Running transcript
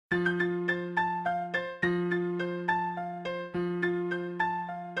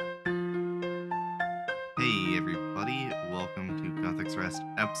Hey everybody, welcome to Gothic's Rest,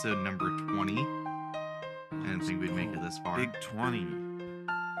 episode number 20. I didn't think we'd make it this far. Big 20.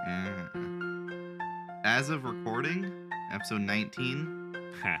 Yeah. As of recording, episode 19,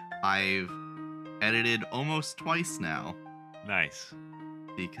 Heh, I've edited almost twice now nice.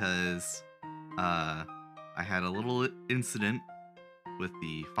 because I had a little incident with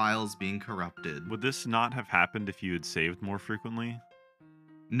the files being corrupted. Would this not have happened if you had saved more frequently?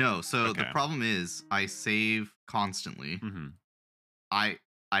 No, so the Okay. problem is I save constantly. Mm-hmm. I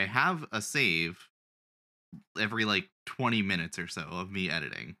have a save every like 20 minutes or so of me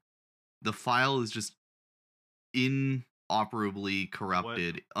editing. The file is just inoperably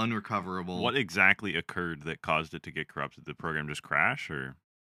corrupted, unrecoverable. What exactly occurred that caused it to get corrupted? Did the program just crash, or?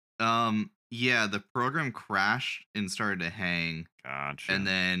 Yeah, the program crashed and started to hang, Gotcha. and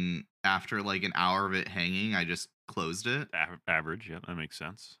then after like an hour of it hanging, I just closed it. Average, yeah, that makes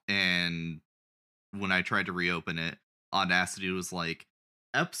sense. And when I tried to reopen it, Audacity was like,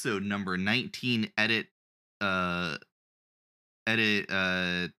 episode number 19 edit dot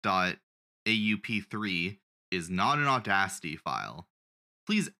aup3 is not an Audacity file.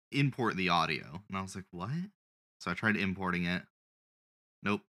 Please import the audio. And I was like, what? So I tried importing it.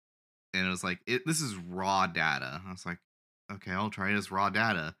 Nope. And it was like, this is raw data. I was like, okay, I'll try it as raw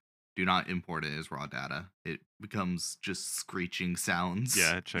data. Do not import it as raw data. It becomes just screeching sounds.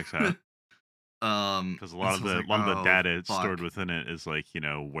 Yeah, it checks out. Because a lot of the data stored within it is like,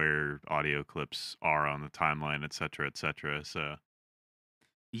 where audio clips are on the timeline, et cetera, et cetera. So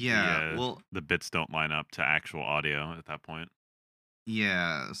yeah, the bits don't line up to actual audio at that point.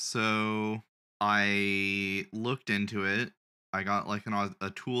 Yeah, so I looked into it. I got like a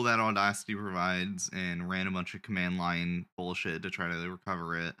tool that Audacity provides and ran a bunch of command line bullshit to try to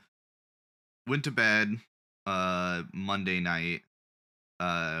recover it. Went to bed Monday night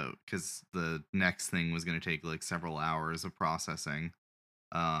cuz the next thing was going to take like several hours of processing.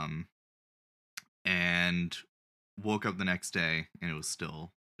 And woke up the next day and it was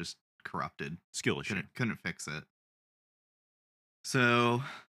still just corrupted. Skill issue. Couldn't fix it. So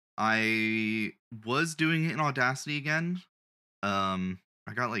I was doing it in Audacity again. I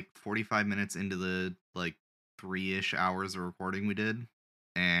got like 45 minutes into the like 3-ish hours of recording we did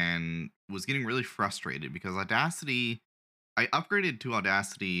and was getting really frustrated because Audacity, I upgraded to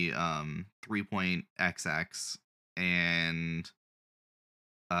Audacity 3.xx, and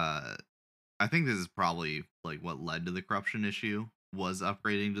I think this is probably like what led to the corruption issue, was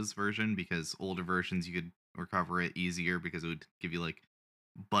upgrading to this version, because older versions you could recover it easier because it would give you like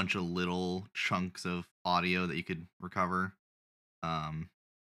a bunch of little chunks of audio that you could recover.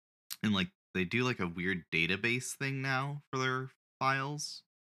 And like they do like a weird database thing now for their files.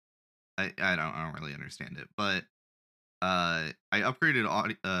 I don't really understand it, but I upgraded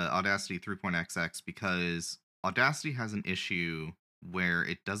Audacity 3.xx because Audacity has an issue where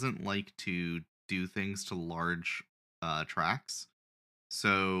it doesn't like to do things to large tracks.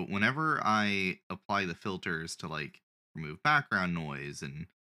 So whenever I apply the filters to like remove background noise and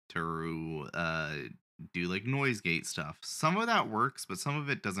to do like noise gate stuff, some of that works, but some of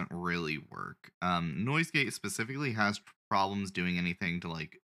it doesn't really work. Noise gate specifically has problems doing anything to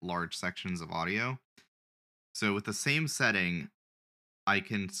like large sections of audio. So with the same setting, I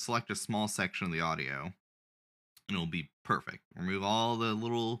can select a small section of the audio and it'll be perfect. Remove all the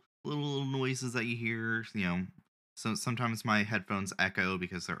little noises that you hear. So sometimes my headphones echo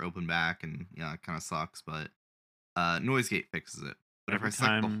because they're open back, and it kind of sucks, but noise gate fixes it. But if I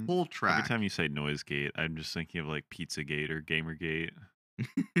select the whole track, every time you say noise gate, I'm just thinking of like Pizzagate or Gamergate.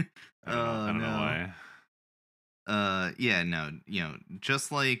 I don't know why. Yeah, no,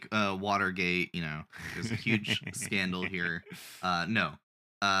 just like Watergate, there's a huge scandal here. No.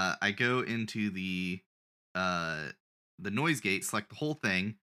 I go into the noise gate, select the whole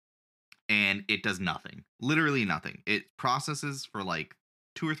thing, and it does nothing. Literally nothing. It processes for like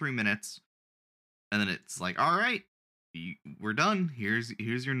 2 or 3 minutes, and then it's like, all right, we're done. Here's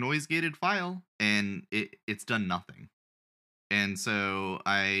your noise gated file, and it's done nothing. And so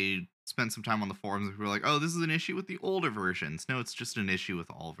I spent some time on the forums and we were like, oh, this is an issue with the older versions. No, it's just an issue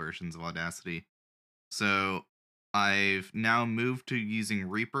with all versions of Audacity. So I've now moved to using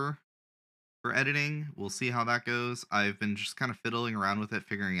Reaper for editing. We'll see how that goes. I've been just kind of fiddling around with it,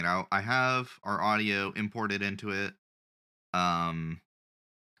 figuring it out. I have our audio imported into it. I've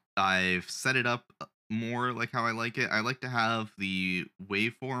set it up more like how I like it. I like to have the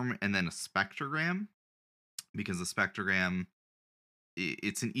waveform and then a spectrogram, because the spectrogram,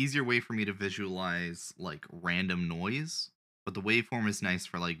 it's an easier way for me to visualize like random noise, but the waveform is nice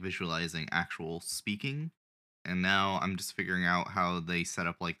for like visualizing actual speaking. And now I'm just figuring out how they set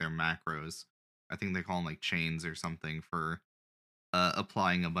up like their macros. I think they call them like chains or something for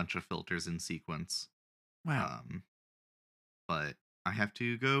applying a bunch of filters in sequence. Wow. But I have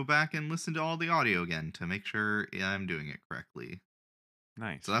to go back and listen to all the audio again to make sure I'm doing it correctly.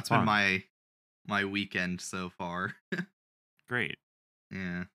 Nice. So that's been my weekend so far. Great.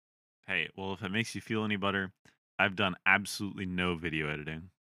 Yeah. Hey, well, if it makes you feel any better, I've done absolutely no video editing.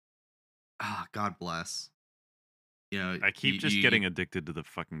 Ah, God bless. You know, I keep just getting addicted to the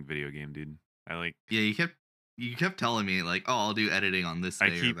fucking video game, dude. Yeah, you kept telling me like, oh, I'll do editing on this day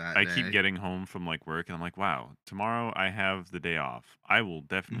or that day. I keep getting home from like work and I'm like, wow, tomorrow I have the day off. I will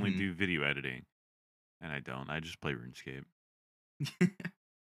definitely do video editing. And I don't. I just play RuneScape.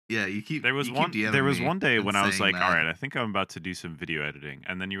 Yeah, you keep. There was one day when I was like, all right, I think I'm about to do some video editing,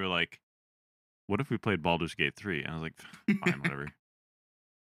 and then you were like, what if we played Baldur's Gate 3? And I was like, fine, whatever.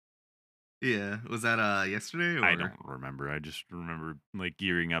 Yeah, was that yesterday? Or? I don't remember. I just remember like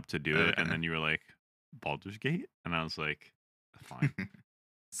gearing up to do it, and then you were like, Baldur's Gate, and I was like, fine.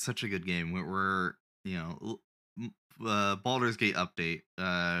 Such a good game. We're Baldur's Gate update.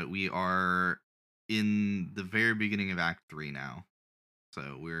 We are in the very beginning of Act 3 now,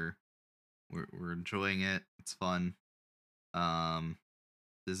 so we're enjoying it. It's fun.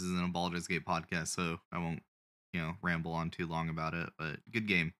 This isn't a Baldur's Gate podcast, so I won't ramble on too long about it. But good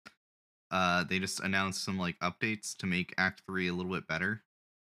game. They just announced some like updates to make Act 3 a little bit better.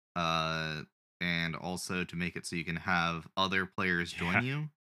 And also to make it so you can have other players join you,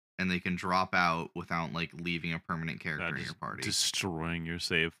 and they can drop out without like leaving a permanent character in your party, destroying your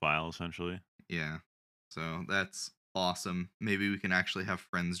save file essentially. Yeah, so that's awesome. Maybe we can actually have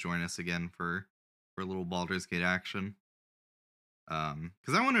friends join us again for a little Baldur's Gate action.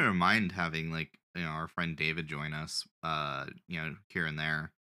 Because I wouldn't mind having like our friend David join us, here and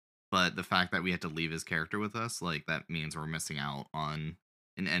there. But the fact that we had to leave his character with us, like that means we're missing out on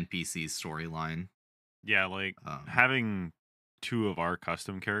an NPC storyline. Yeah, like having two of our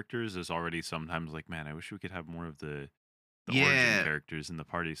custom characters is already sometimes like, man, I wish we could have more of the origin characters in the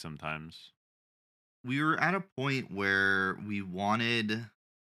party sometimes. We were at a point where we wanted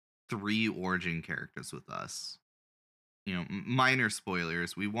 3 origin characters with us. Minor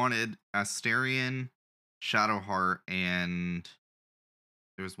spoilers. We wanted Astarion, Shadowheart, and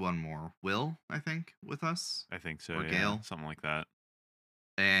there's one more, Will, I think, with us. I think so. Or Gale, something like that.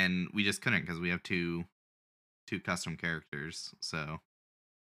 And we just couldn't because we have two custom characters. So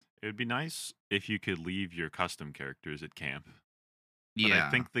it would be nice if you could leave your custom characters at camp. But I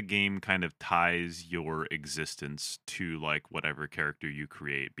think the game kind of ties your existence to like whatever character you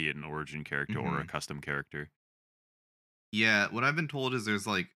create, be it an origin character or a custom character. Yeah, what I've been told is there's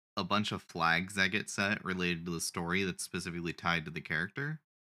like a bunch of flags that get set related to the story that's specifically tied to the character.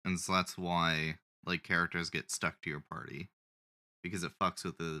 And so that's why like characters get stuck to your party, because it fucks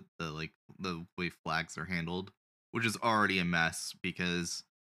with the way flags are handled, which is already a mess. Because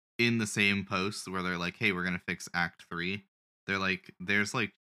in the same post where they're like, hey, we're gonna fix Act 3, they're like, there's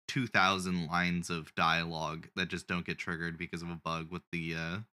like 2,000 lines of dialogue that just don't get triggered because of a bug with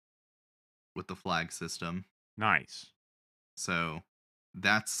the flag system. Nice. So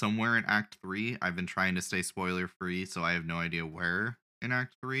that's somewhere in Act 3. I've been trying to stay spoiler free, so I have no idea where in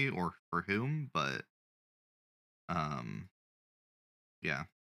Act 3 or for whom, but yeah.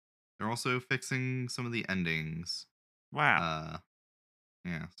 They're also fixing some of the endings. Wow.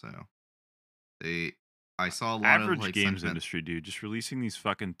 Yeah, so I saw a lot average of like games industry, dude, just releasing these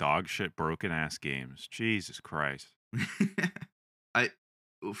fucking dog shit broken ass games. Jesus Christ.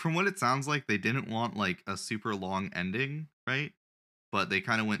 From what it sounds like, they didn't want like a super long ending, right? But they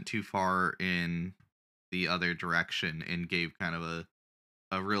kind of went too far in the other direction and gave kind of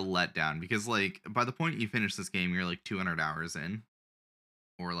a real letdown, because like by the point you finish this game, you're like 200 hours in,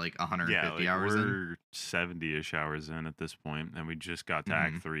 or like 150 hours in. We're 70-ish hours in at this point, and we just got to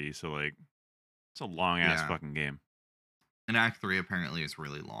Act 3, so like it's a long ass fucking game. And Act 3 apparently is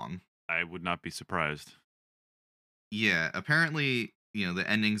really long. I would not be surprised. Yeah, apparently, the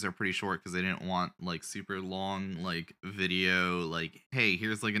endings are pretty short because they didn't want like super long like video, like, hey,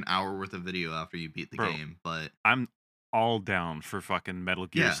 here's like an hour worth of video after you beat the game. But I'm all down for fucking Metal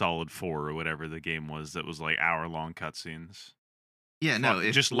Gear Solid 4 or whatever the game was that was like hour-long cutscenes. Yeah,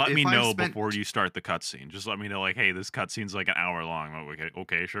 just let me know before you start the cutscene. Just let me know, like, hey, this cutscene's like an hour long.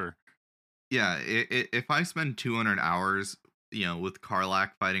 Okay, sure. Yeah, if I spend 200 hours, with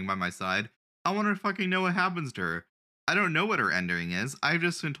Karlach fighting by my side, I want to fucking know what happens to her. I don't know what her ending is. I've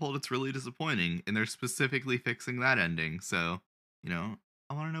just been told it's really disappointing, and they're specifically fixing that ending. So,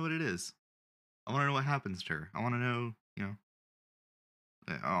 I want to know what it is. I want to know what happens to her. I want to know,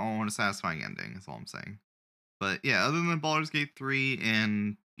 I want a satisfying ending, is all I'm saying. But yeah, other than Baldur's Gate 3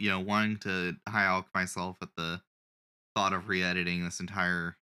 and, wanting to high alch myself at the thought of re-editing this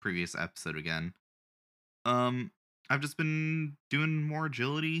entire previous episode again. Um, I've just been doing more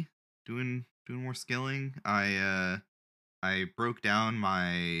agility, doing more skilling. I broke down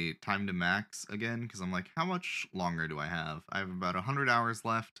my time to max again because I'm like, how much longer do I have? I have about 100 hours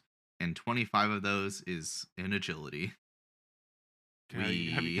left, and 25 of those is in agility. Have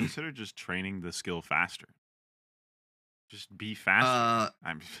you considered just training the skill faster? Just be faster.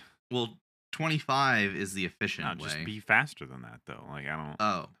 Well, 25 is the efficient way. Just be faster than that, though. Like, I don't.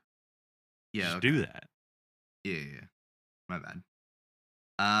 Oh. Yeah. Just do that. Yeah. My bad.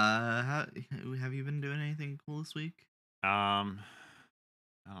 Have you been doing anything cool this week? You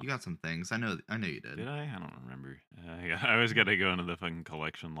got some things. I know you did. Did I? I don't remember. I always got to go into the fucking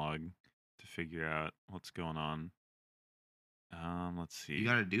collection log to figure out what's going on. Let's see. You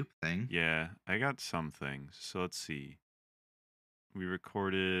got a dupe thing? Yeah, I got some things. So let's see. We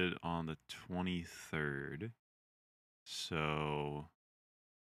recorded on the 23rd. So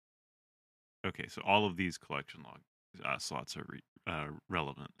okay, so all of these collection log slots are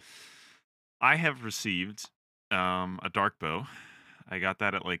relevant. I have received a dark bow. I got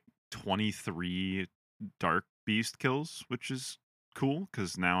that at like 23 dark beast kills, which is cool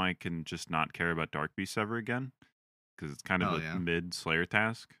because now I can just not care about dark beasts ever again because it's kind of a mid Slayer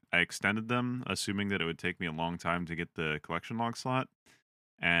task. I extended them, assuming that it would take me a long time to get the collection log slot,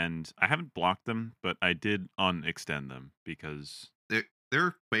 and I haven't blocked them, but I did unextend them because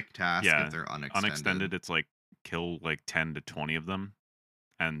they're quick tasks if they're unextended. Unextended, it's like kill like 10 to 20 of them,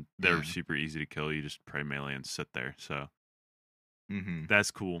 and they're super easy to kill. You just pray melee and sit there, so that's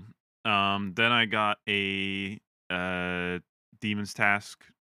cool. Then I got a Demon's Task,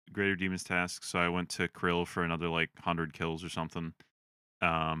 Greater Demon's Task, so I went to Krill for another like 100 kills or something.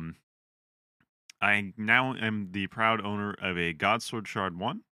 I now am the proud owner of a Godsword Shard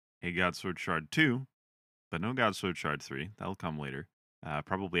 1, a Godsword Shard 2, but no Godsword Shard 3. That'll come later.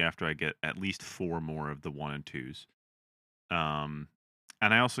 Probably after I get at least 4 more of the 1 and 2s. And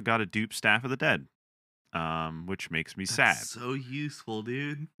I also got a dupe Staff of the Dead, which makes me sad. So useful,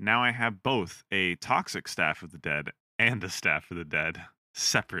 dude. Now I have both a Toxic Staff of the Dead and a Staff of the Dead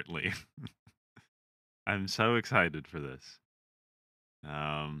separately. I'm so excited for this.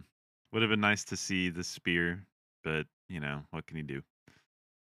 Would have been nice to see the spear, but, what can you do?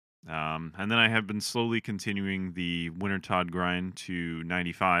 And then I have been slowly continuing the Wintertodt grind to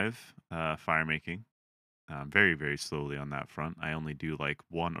 95 fire making. Very, very slowly on that front. I only do like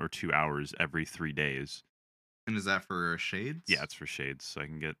 1 or 2 hours every 3 days. And is that for shades? Yeah, it's for shades, so I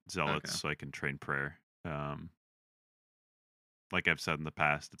can get zealots, so I can train prayer. Like I've said in the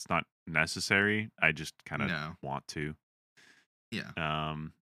past, it's not necessary. I just kind of want to. Yeah.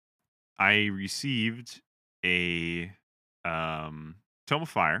 I received a Tome of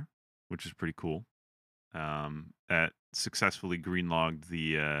Fire, which is pretty cool. That successfully green-logged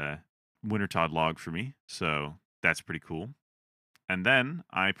the Wintertodt log for me, so that's pretty cool. And then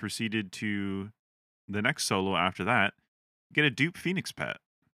I proceeded to the next solo after that, get a dupe Phoenix pet.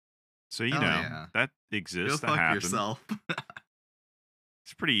 So that exists. Go fuck yourself.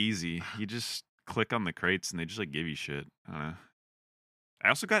 It's pretty easy. You just click on the crates and they just like give you shit. I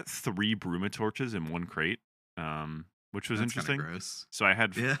also got 3 Bruma torches in 1 crate, which was interesting. Gross. So I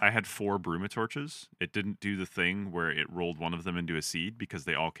had 4 Bruma torches. It didn't do the thing where it rolled one of them into a seed because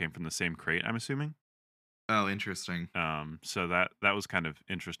they all came from the same crate, I'm assuming. Oh, interesting. So that was kind of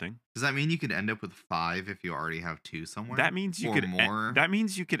interesting. Does that mean you could end up with 5 if you already have 2 somewhere? That means you could more. That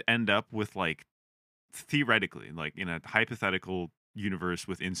means you could end up with like theoretically, like in a hypothetical universe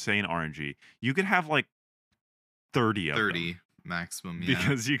with insane RNG, you could have like 30 of 30 maximum,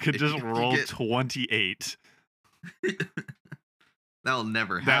 because you could just roll 28. That'll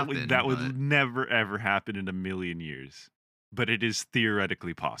never happen. That would never ever happen in a million years, but it is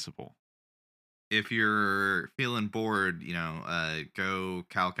theoretically possible. If you're feeling bored, go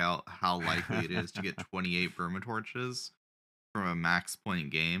calc out how likely it is to get 28 Bruma torches from a max point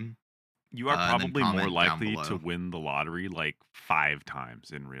game. You are probably more likely to win the lottery like 5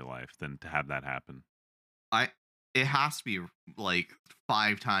 times in real life than to have that happen. It has to be like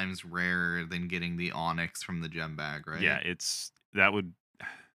 5 times rarer than getting the Onyx from the gem bag, right? Yeah, that would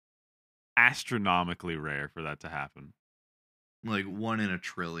astronomically rare for that to happen. Like 1 in a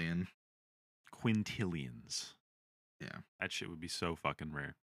trillion. Quintillions. Yeah. That shit would be so fucking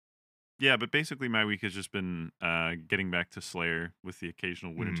rare. Yeah, but basically my week has just been getting back to Slayer with the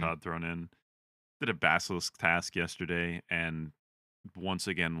occasional Wintertodt thrown in. Did a Basilisk task yesterday and once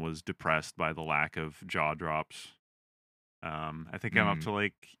again was depressed by the lack of jaw drops. I think I'm up to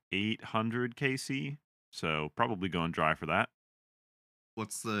like 800 KC, so probably going dry for that.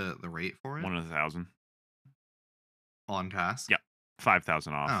 what's the rate for it? 1,000 on task? Yeah,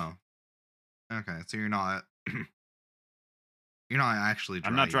 5,000 off. Oh, okay. So you're not you're not actually dry.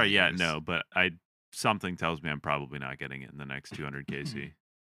 I'm not dry yet, just... no, but something tells me I'm probably not getting it in the next 200 KC.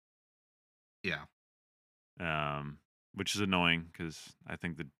 Yeah. Which is annoying because I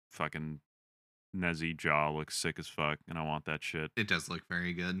think the fucking Nezzy jaw looks sick as fuck, and I want that shit. It does look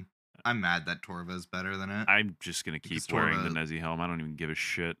very good. I'm mad that Torva's better than it. I'm just gonna keep wearing the Nezzy helm. I don't even give a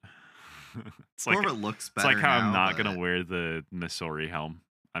shit. It's like Torva looks better. It's like how now, I'm not gonna wear the Misori helm.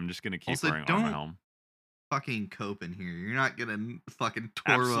 I'm just gonna keep wearing Armor helm. Fucking cope in here. You're not getting fucking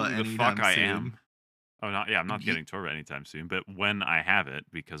Torva anytime the fuck soon. I am. Oh, I'm not getting Torva anytime soon. But when I have it,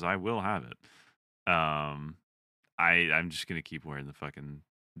 because I will have it, I'm just gonna keep wearing the fucking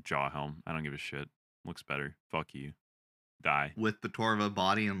jaw helm. I don't give a shit. Looks better. Fuck you. Die. With the Torva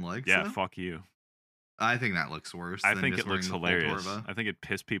body and legs? Yeah, fuck you. I think that looks worse. I think it looks hilarious. I think it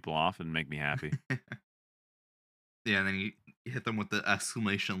pissed people off and make me happy. Yeah, and then you hit them with the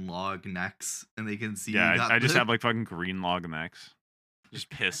exclamation log necks, and they can see. Yeah, I just have like fucking green log necks.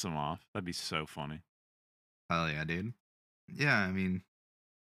 Just piss them off. That'd be so funny. Hell yeah, dude. Yeah, I mean,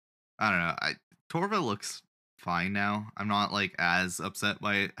 I don't know. Torva looks fine now. I'm not like as upset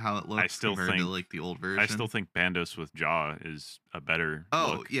by how it looks compared to like the old version. I still think Bandos with jaw is a better.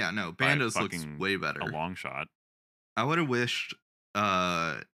 Oh yeah, no, Bandos looks way better. A long shot. I would have wished.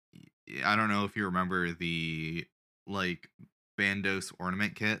 I don't know if you remember the like Bandos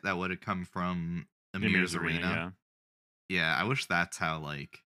ornament kit that would have come from Emir's Arena. Yeah, I wish that's how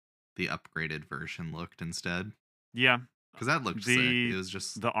like the upgraded version looked instead. Yeah. Because that looked sick. It was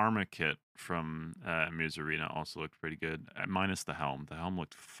just the armor kit from Emir's Arena also looked pretty good, minus the helm. The helm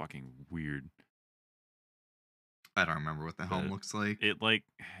looked fucking weird. I don't remember what the helm looks like. It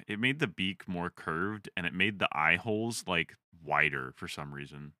made the beak more curved, and it made the eye holes like wider for some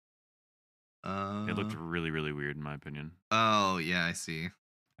reason. It looked really, really weird in my opinion. Oh yeah, I see.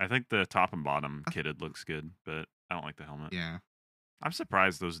 I think the top and bottom kitted looks good, but I don't like the helmet. Yeah, I'm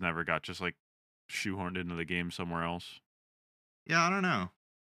surprised those never got just like shoehorned into the game somewhere else. Yeah, I don't know.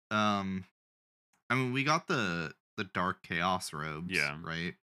 I mean, we got the Dark Chaos robes,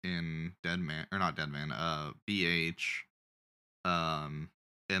 right? In Deadman, or not Deadman, BH.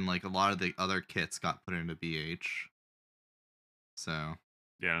 And like a lot of the other kits got put into BH. So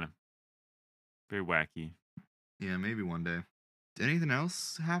yeah, I don't know. Very wacky. Yeah, maybe one day. Did anything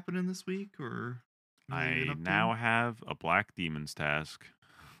else happen in this week, or I now have a Black Demons task.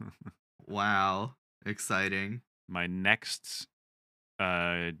 Wow, exciting! My next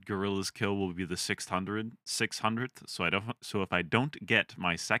Gorilla's kill will be the 600th. So if I don't get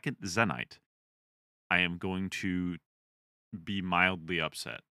my second Zenite, I am going to be mildly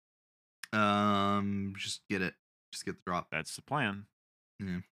upset. Just get it. Just get the drop. That's the plan.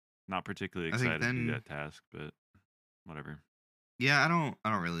 Yeah. Not particularly excited to do that task, but whatever. Yeah, I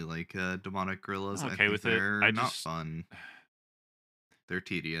don't really like demonic gorillas. I'm okay with it. They're not fun. They're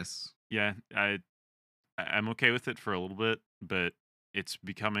tedious. Yeah, I'm okay with it for a little bit, but it's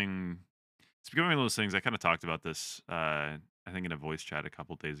becoming one of those things. I kind of talked about this I think in a voice chat a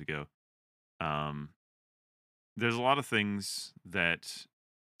couple days ago. There's a lot of things that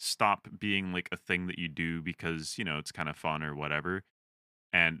stop being like a thing that you do because, you know, it's kind of fun or whatever.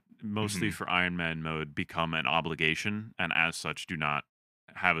 And mostly for Iron Man mode become an obligation, and as such you don't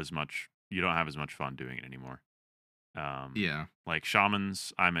have as much fun doing it anymore. Yeah. Like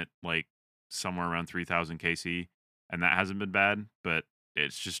Shamans, I'm at like somewhere around 3,000 KC, and that hasn't been bad, but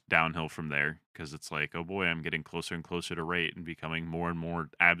it's just downhill from there because it's like, oh boy, I'm getting closer and closer to rate and becoming more and more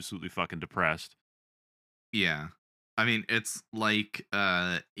absolutely fucking depressed. Yeah. I mean, it's like,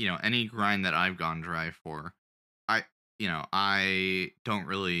 you know, any grind that I've gone dry for, I don't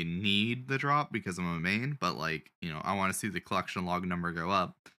really need the drop because I'm a main, but like, you know, I want to see the collection log number go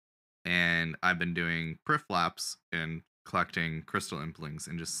up. And I've been doing Prif Laps and collecting crystal implings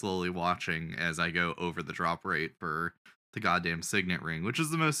and just slowly watching as I go over the drop rate for the goddamn signet ring, which is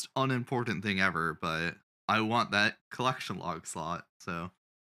the most unimportant thing ever, but I want that collection log slot. So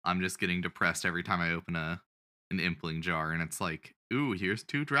I'm just getting depressed every time I open an impling jar, and it's like, ooh, here's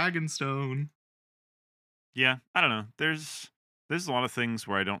 2 Dragonstone. Yeah, I don't know. There's a lot of things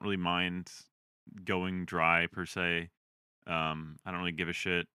where I don't really mind going dry per se. I don't really give a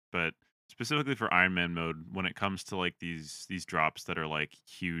shit, but specifically for Iron Man mode, when it comes to like these drops that are like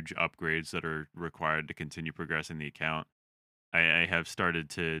huge upgrades that are required to continue progressing the account, I have started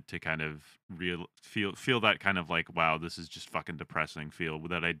to kind of feel that kind of like, wow, this is just fucking depressing feel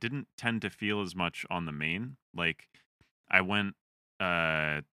that I didn't tend to feel as much on the main. Like I went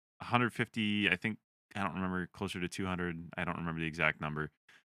 150, I think I don't remember, closer to 200. I don't remember the exact number.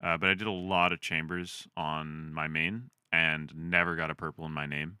 But I did a lot of chambers on my main and never got a purple in my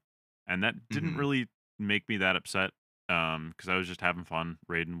name. And that didn't Hmm. really make me that upset because I was just having fun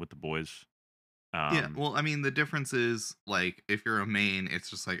raiding with the boys. Yeah, Um, well, I mean, the difference is like if you're a main, it's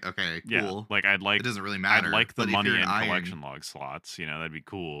just like okay, yeah, cool. like It doesn't really I'd matter. like the But if you're money an and iron, collection log slots, that'd be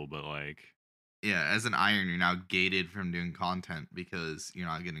cool. But like, yeah, as an iron, you're now gated from doing content because you're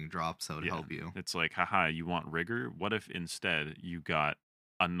not getting drops that would yeah, help you. it's like, haha, you want rigor? What if instead you got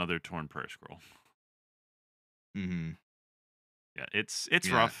another torn prayer scroll? Hmm. Yeah, it's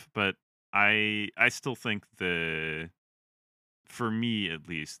Yeah. rough, but I still think for me at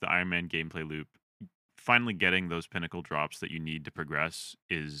least, the Iron Man gameplay loop, finally getting those pinnacle drops that you need to progress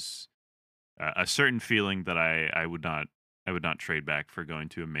is a certain feeling that I would not trade back for going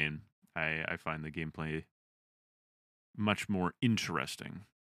to a main. I find the gameplay much more interesting.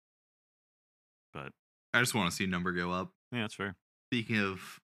 But I just want to see number go up. yeah, that's fair. Speaking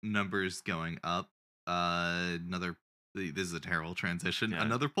of numbers going up, another this is a terrible transition. Yeah,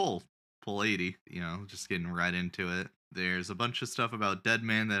 Another poll 80. Just getting right into it. There's a bunch of stuff about Dead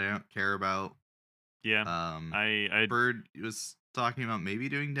Man that I don't care about. yeah. Um, I Bird was talking about maybe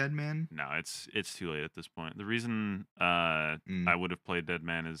doing Dead Man. No, it's too late at this point. The reason I Mm, would have played Dead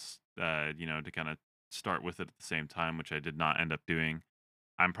Man is to kind of start with it at the same time, which I did not end up doing.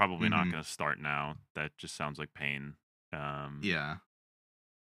 I'm probably not mm-hmm. going to start now. That just sounds like pain. Um, Yeah.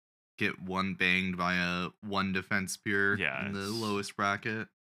 Get one banged by a one defense spear yeah, in the it's lowest bracket.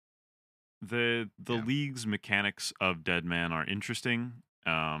 the Yeah. league's mechanics of Dead Man are interesting.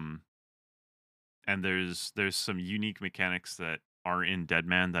 And there's some unique mechanics that are in Dead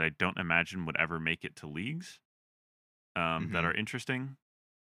Man that I don't imagine would ever make it to leagues. That Mm-hmm. are interesting,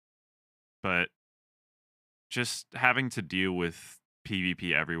 but just having to deal with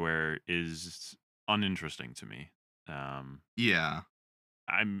PvP everywhere is uninteresting to me. Um, Yeah.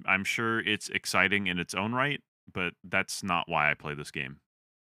 I'm sure it's exciting in its own right, but that's not why I play this game.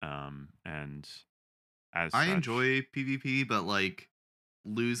 And as I such, enjoy PvP, but like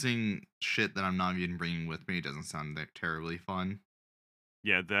losing shit that I'm not even bringing with me doesn't sound that terribly fun.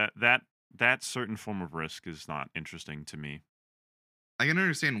 yeah, that certain form of risk is not interesting to me. I can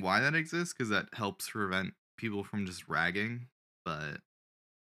understand why that exists because that helps prevent people from just ragging, but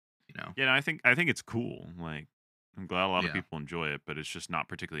you know, Yeah, I think it's cool. Like, I'm glad a lot of yeah. people enjoy it, but it's just not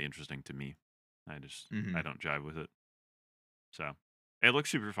particularly interesting to me. I Hmm. don't jive with it. So it looks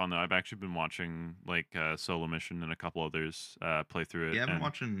super fun though. I've actually been watching like Solo Mission and a couple others play through it, Yeah, I've been and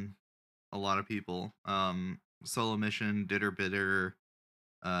watching a lot of people. Solo Mission, Ditter Bitter,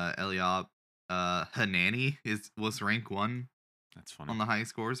 Eliop, Hanani was rank 1 that's funny. on the high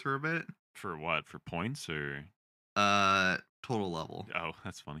scores for a bit. For what? For points or? Total level. Oh,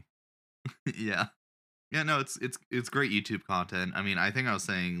 that's funny. Yeah. Yeah, no, it's great YouTube content. I mean, I think I was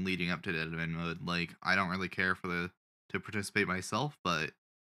saying leading up to Dead Man mode, like I don't really care for the to participate myself, but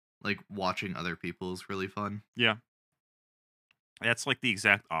like watching other people is really fun. Yeah, that's like the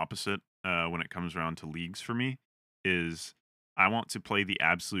exact opposite when it comes around to leagues for me. Is I want to play the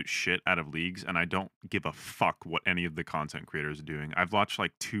absolute shit out of leagues, and I don't give a fuck what any of the content creators are doing. I've watched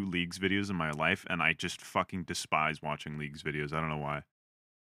like 2 leagues videos in my life, and I just fucking despise watching leagues videos. I don't know why.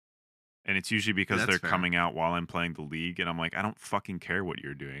 And it's usually Yeah, because that's they're fair. coming out while I'm playing the league, and I'm like, I don't fucking care what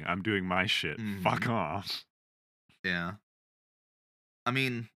you're doing. I'm doing my shit. Hmm. Fuck off. Yeah. I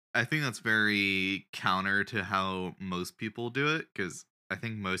mean, I think that's very counter to how most people do it because I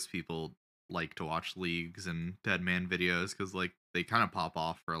think most people like to watch leagues and Dead Man videos because like they kind of pop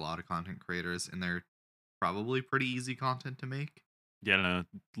off for a lot of content creators and they're probably pretty easy content to make. Yeah, I don't know.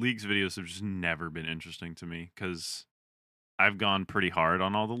 Leagues videos have just never been interesting to me because I've gone pretty hard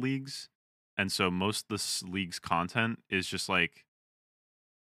on all the leagues. And so most of this league's content is just like,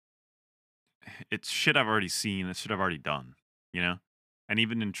 it's shit I've already seen, it's shit I've already done, you know? And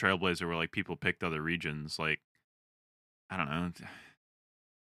even in Trailblazer, where like people picked other regions, like, I don't know.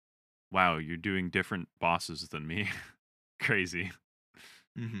 Wow, you're doing different bosses than me. Crazy.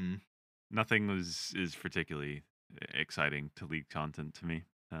 Mm-hmm. Nothing is particularly exciting to league content to me.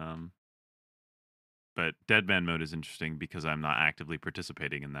 But Dead Man mode is interesting because I'm not actively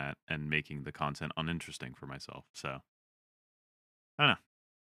participating in that and making the content uninteresting for myself. So I don't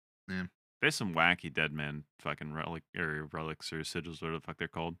know. Yeah. There's some wacky Dead Man fucking relics or sigils, whatever the fuck they're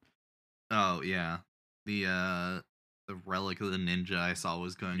called. Oh yeah. The relic of the ninja I saw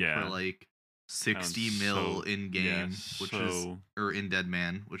was going for Yeah, like sounds 60 mil in yeah, game, which is so or in Dead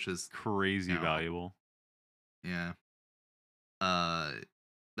Man, which is crazy you know valuable. yeah. Uh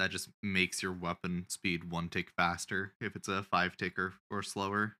that just makes your weapon speed one tick faster if it's a 5 ticker or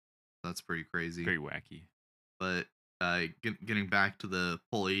slower. That's pretty crazy. Very wacky. But getting back to the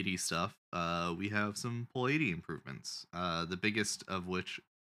Pull 80 stuff, we have some Pull 80 improvements. The biggest of which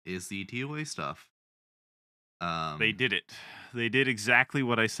is the TOA stuff. They did it. They did exactly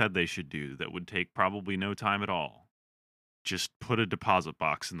what I said they should do. That would take probably no time at all. Just put a deposit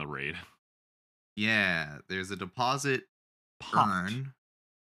box in the raid. Yeah, there's a deposit urn.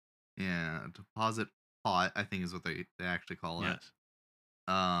 Yeah, deposit pot, I think is what they actually call it.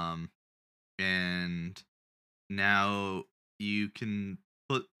 Yes. And now you can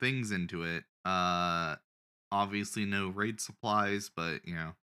put things into it. Obviously no raid supplies, but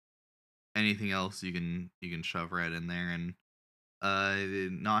anything else you can shove right in there and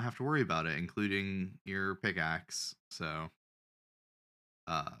not have to worry about it, including your pickaxe. So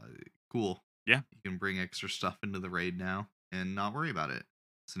cool. Yeah. You can bring extra stuff into the raid now and not worry about it.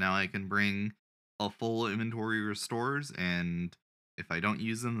 So now I can bring a full inventory of restores, and if I don't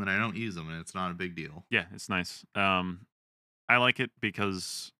use them, then I don't use them, and it's not a big deal. Yeah, it's nice. I like it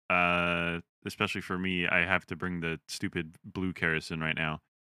because, especially for me, I have to bring the stupid blue Kerosene right now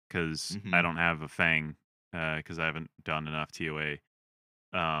because I don't have a Fang because I haven't done enough TOA.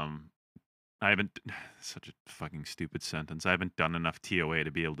 I haven't such a fucking stupid sentence. I haven't done enough TOA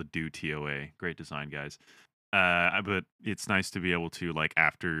to be able to do TOA. Great design, guys. But it's nice to be able to, like,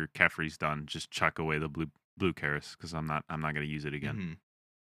 after Kefri's done, just chuck away the blue Keris because I'm not gonna use it again.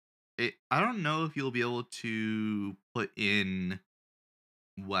 I don't know if you'll be able to put in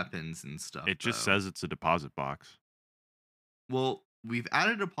weapons and stuff. It just says it's a deposit box. Well, we've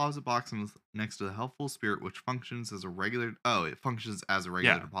added a deposit box next to the Helpful Spirit, which functions as a regular. Oh, it functions as a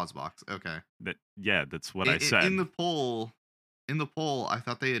regular deposit box. Okay. That's what I said. In the poll, I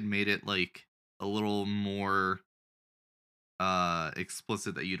thought they had made it like a little more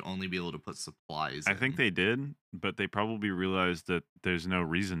explicit that you'd only be able to put supplies I think they did, but they probably realized that there's no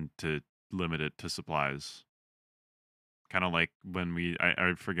reason to limit it to supplies. Kind of like when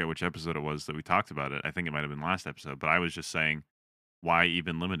I forget which episode it was that we talked about it. I think it might have been last episode, but I was just saying, why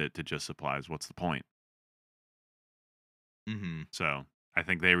even limit it to just supplies? What's the point? So I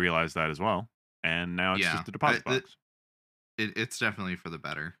think they realized that as well, and now it's just a deposit box. It's definitely for the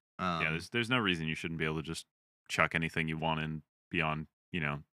better. Yeah, there's no reason you shouldn't be able to just chuck anything you want in beyond,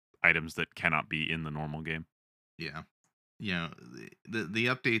 items that cannot be in the normal game. Yeah. The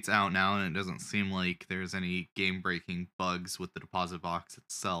update's out now, and it doesn't seem like there's any game-breaking bugs with the deposit box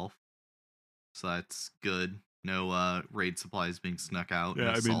itself. So that's good. No raid supplies being snuck out.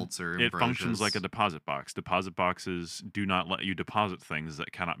 Yeah, no salts or it functions like a deposit box. Deposit boxes do not let you deposit things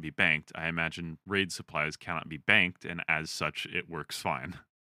that cannot be banked. I imagine raid supplies cannot be banked, and as such, it works fine.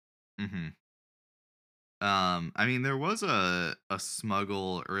 There was a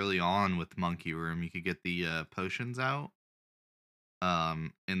smuggle early on with Monkey Room. You could get the potions out.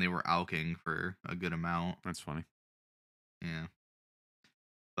 And they were alking for a good amount. That's funny. Yeah.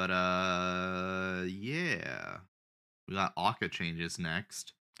 But yeah. We got Akka changes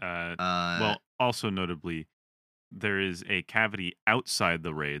next. Well, also notably, there is a cavity outside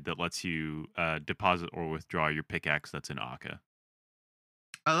the raid that lets you deposit or withdraw your pickaxe that's in Akka.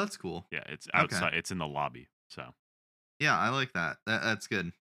 Oh, that's cool. Yeah, it's outside. Okay. It's in the lobby. So yeah, I like that. That's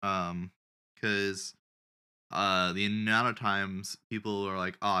good. Because the amount of times people are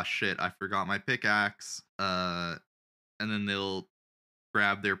like, "Oh shit, I forgot my pickaxe," and then they'll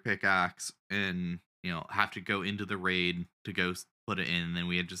grab their pickaxe and have to go into the raid to go put it in, and then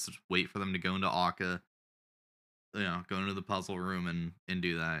we had just wait for them to go into Akka, go into the puzzle room and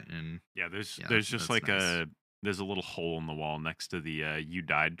do that. And yeah, there's just like nice. There's a little hole in the wall next to the you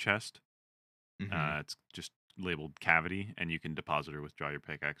died chest. It's just labeled cavity, and you can deposit or withdraw your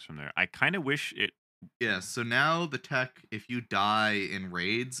pickaxe from there. I kind of wish it. Yeah, so now the tech, if you die in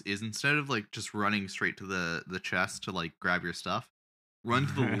raids, is instead of like just running straight to the chest to like grab your stuff, run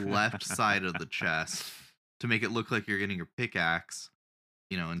to the left side of the chest to make it look like you're getting your pickaxe,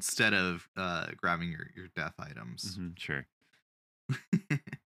 instead of grabbing your death items. Sure.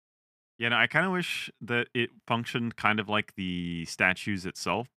 Yeah, no, I kind of wish that it functioned kind of like the statues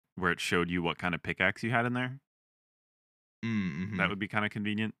itself, where it showed you what kind of pickaxe you had in there. That would be kind of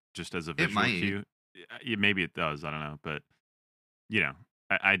convenient, just as a visual cue. Maybe it does. I don't know, but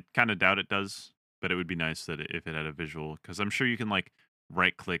I kind of doubt it does. But it would be nice that if it had a visual, because I'm sure you can like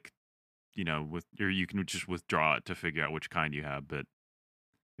right click, or you can just withdraw it to figure out which kind you have. But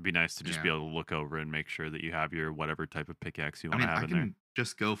it'd be nice to just be able to look over and make sure that you have your whatever type of pickaxe you want to have in there. I can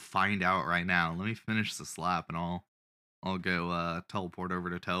just go find out right now. Let me finish this lap and I'll go teleport over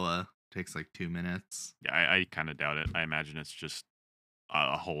to Toa. Takes like 2 minutes. Yeah, I kind of doubt it. I imagine it's just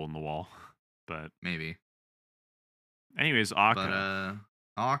a hole in the wall, but maybe. Anyways, Akka.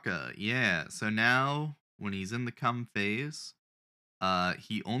 Akka, yeah. So now when he's in the come phase,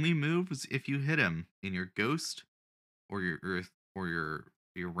 he only moves if you hit him in your ghost or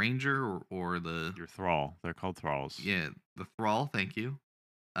your ranger or the Your thrall. They're called thralls. yeah, the thrall, thank you.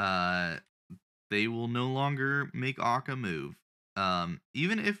 Uh they will no longer make Akka move.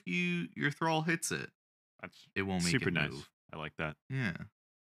 Even if your thrall hits it, That's it won't make super it nice. move. I like that. Yeah.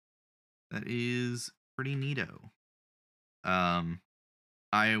 That is pretty neato. Um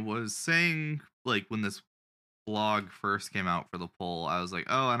I was saying like when this blog first came out for the poll, I was like,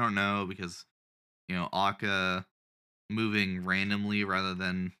 "Oh, I don't know because, Akka moving randomly rather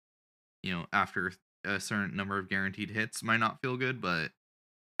than, after a certain number of guaranteed hits might not feel good, but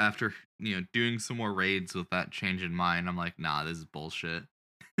after, doing some more raids with that change in mind, I'm like, "Nah, this is bullshit."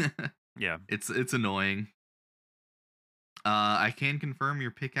 Yeah. It's annoying. I can confirm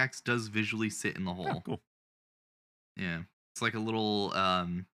your pickaxe does visually sit in the Oh, hole. cool. Yeah. It's like a little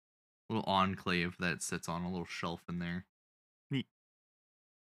enclave that sits on a little shelf in there. Neat.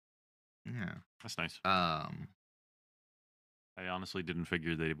 Yeah. That's nice. Um I honestly didn't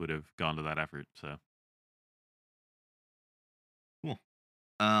figure they would have gone to that effort. So cool.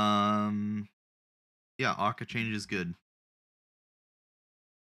 Um yeah, Akka change is good.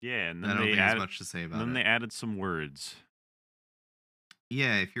 yeah, and I then don't they think there's added, much to say about it. they added some words.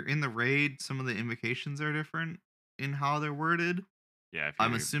 Yeah, if you're in the raid, some of the invocations are different in how they're worded. Yeah, if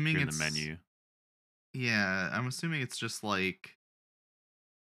I'm you're assuming in the it's menu. yeah, I'm assuming it's just like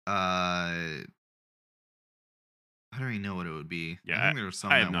uh I don't even know what it would be. I Yeah, think there were I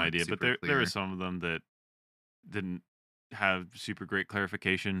some have that no weren't idea, but super there were clear. some of them that didn't have super great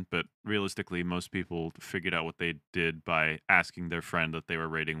clarification. But realistically, most people figured out what they did by asking their friend that they were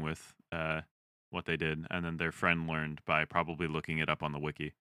raiding with what they did, and then their friend learned by probably looking it up on the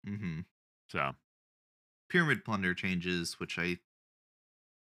wiki. Mhm. So Pyramid plunder changes, which I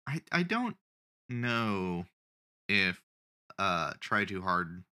don't know if Try Too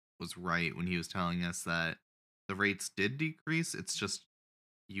Hard was right when he was telling us that the rates did decrease. It's just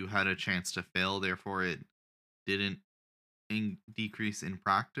you had a chance to fail, therefore it didn't decrease in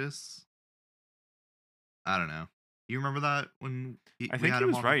practice. I don't know. You remember that when I we think had he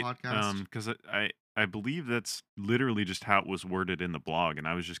him was on the right, podcast? because I believe that's literally just how it was worded in the blog, and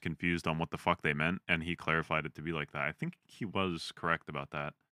I was just confused on what the fuck they meant, and he clarified it to be like that. I think he was correct about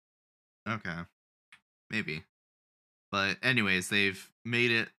that. Okay, maybe. But anyways, they've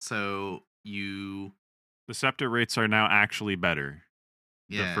made it so The scepter rates are now actually better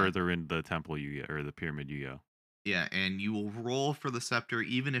the yeah, further in the temple you get or the pyramid you go. yeah, and you will roll for the scepter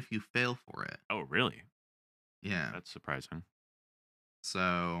even if you fail for it. Oh, really? Yeah. That's surprising.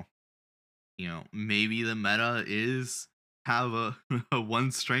 So, maybe the meta is have a, a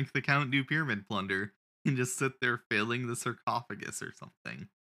one strength account do pyramid plunder and just sit there failing the sarcophagus or something.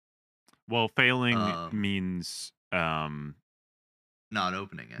 Well, failing Um, means not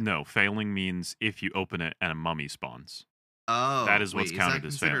opening it. no, failing means if you open it and a mummy spawns. That Oh, is what's wait, is that counted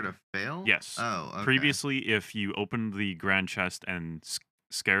as considered a failing. fail? Yes. Oh, okay. Previously, if you opened the grand chest and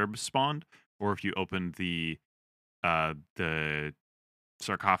scarab spawned, or if you opened the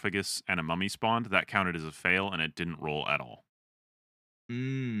sarcophagus and a mummy spawned, that counted as a fail and it didn't roll at all.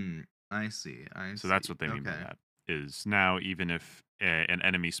 I see. I So that's see. what they mean by Okay. that. Is now even if an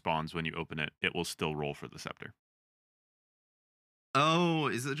enemy spawns when you open it, it will still roll for the scepter. Oh,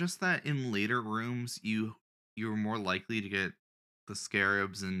 is it just that in later rooms you're more likely to get the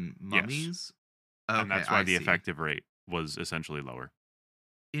scarabs and Yes, mummies? and Okay, that's why I the see. effective rate was essentially lower.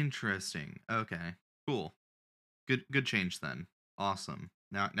 Interesting. Okay. Cool. Good change then. Awesome.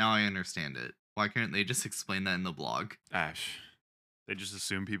 Now I understand it. Why couldn't they just explain that in the blog? Ash, they just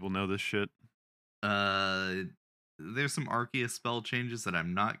assume people know this shit. Uh there's some Arceus spell changes that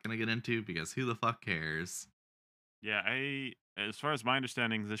I'm not going to get into because who the fuck cares? Yeah, as far as my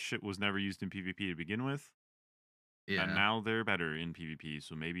understanding, this shit was never used in PvP to begin with, and Yeah, now they're better in PvP.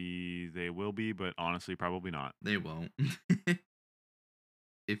 So maybe they will be, but honestly, probably not. they won't.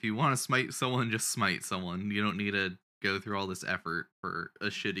 If you want to smite someone, just smite someone. You don't need to go through all this effort for a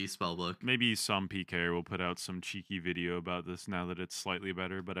shitty spellbook. Maybe some PK will put out some cheeky video about this now that it's slightly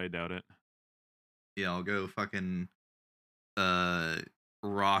better, but I doubt it. Yeah, I'll go fucking uh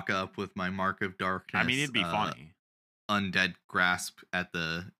rock up with my Mark of I mean, Darkness it'd be funny. undead grasp at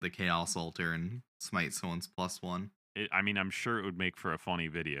the chaos altar and smite someone's +1. I mean, I'm sure it would make for a funny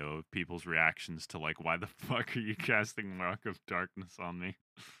video of people's reactions to like, why the fuck are you casting Rock of Darkness on me?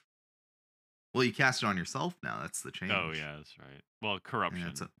 Well, you cast it on yourself now. That's the Oh change. yeah, that's right. Well, Yeah, it's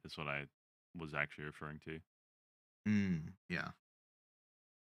corruption a is what I was actually referring to. yeah.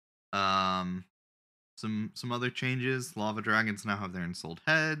 Um some other changes. Lava dragons now have their ensouled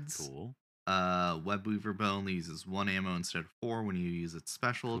heads. Cool. Web Weaver bow only uses 1 ammo instead of 4 when you use its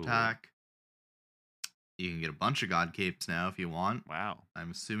special Cool. attack. You can get a bunch of god capes now if you want. Wow.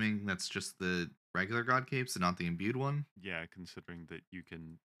 I'm assuming that's just the regular god capes and not the imbued one. Yeah, considering that you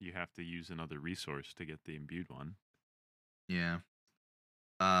have to use another resource to get the imbued one. Yeah.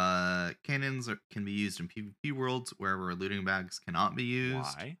 Cannons can be used in PvP worlds wherever looting bags cannot be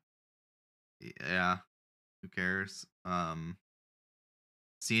used. Why? Yeah. Who cares?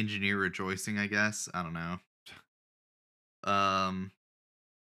 Sea Engineer rejoicing, I guess. I don't know.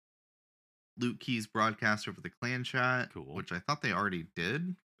 Loot keys broadcast over the clan chat, Cool. which I thought they already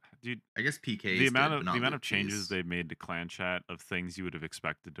did. Dude, I guess PKs the amount did, of changes they've made to clan chat of things you would have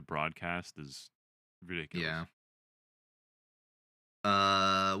expected to broadcast is ridiculous.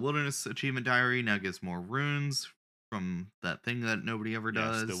 Yeah. Wilderness Achievement Diary now gives more runes from that thing that nobody ever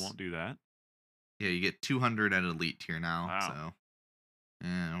does. Still won't do that. Yeah, you get 200 at elite tier now. Wow. So,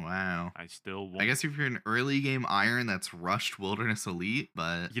 yeah, wow. I still won't. I guess if you're an early game iron, that's rushed Wilderness Elite,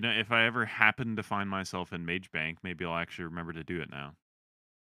 but if I ever happen to find myself in Mage Bank, maybe I'll actually remember to do it now.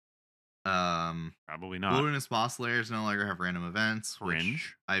 Probably not. Wilderness boss layers no longer have random events. Cringe.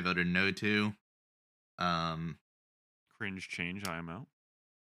 Which I voted no to. Cringe change IMO.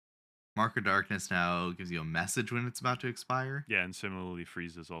 Mark of Darkness now gives you a message when it's about to expire. Yeah, and similarly,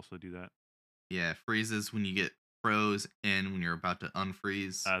 freezes also do that. Yeah, freezes when you get froze and when you're about to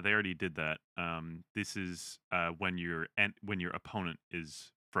unfreeze. They already did that. This is when your opponent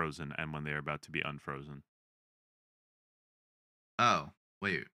is frozen and when they're about to be unfrozen. Oh,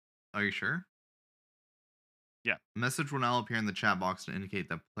 wait. Are you sure? Yeah. A message will now appear in the chat box to indicate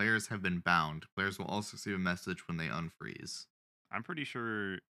that players have been bound. Players will also see a message when they unfreeze. I'm pretty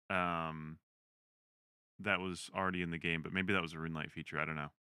sure that was already in the game, but maybe that was a RuneLite feature. I don't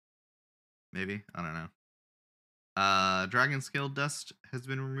know. Maybe. I don't know. Dragon Scale Dust has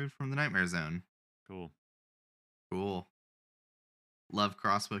been removed from the Nightmare Zone. Cool. Love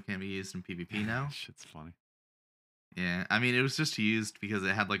Crossbow can't be used in PvP now. Shit's funny. Yeah, I mean, it was just used because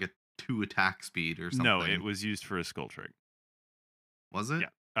it had like a 2 attack speed or something. No, it was used for a skull trick. Was it?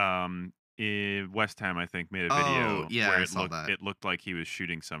 Yeah. West Ham, I think, made a video where it looked like he was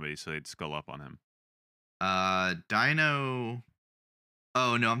shooting somebody, so they'd skull up on him. Dino.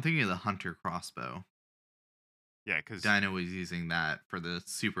 Oh no, I'm thinking of the Hunter crossbow. Yeah, because Dino was using that for the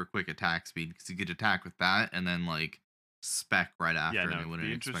super quick attack speed because you could attack with that and then like spec right after. Yeah, and they wouldn't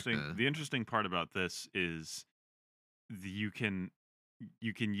the interesting part about this is you can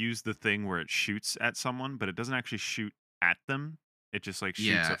use the thing where it shoots at someone, but it doesn't actually shoot at them. It just like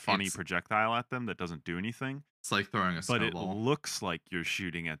shoots a funny projectile at them that doesn't do anything. It's like throwing a snowball. But it looks like you're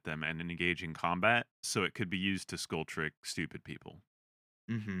shooting at them and engaging combat, so it could be used to skull trick stupid people.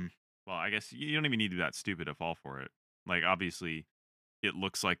 Mm-hmm. Well, I guess you don't even need to be that stupid to fall for it. Like, obviously, it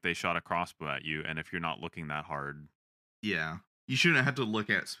looks like they shot a crossbow at you, and if you're not looking that hard... Yeah. You shouldn't have to look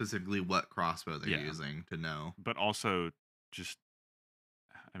at specifically what crossbow they're using to know. But also, just...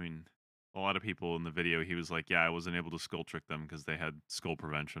 I mean, a lot of people in the video, he was like, yeah, I wasn't able to skull trick them because they had skull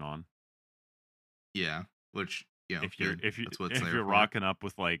prevention on. Yeah, which... if you're rocking up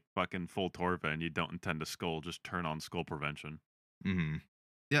with like fucking full Torva and you don't intend to skull, just turn on skull prevention. Mm-hmm.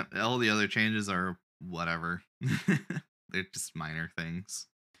 Yep, all the other changes are whatever. They're just minor things.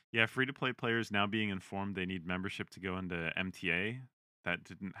 Yeah, free-to-play players now being informed they need membership to go into MTA. That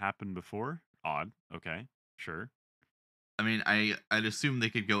didn't happen before. Odd. Okay, sure. I mean, I'd assume they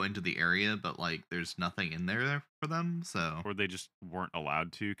could go into the area, but like there's nothing in there for them, so... Or they just weren't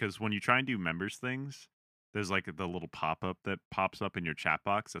allowed to, because when you try and do members things... There's like the little pop-up that pops up in your chat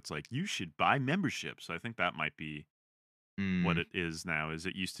box that's like, you should buy membership. So I think that might be what it is now, is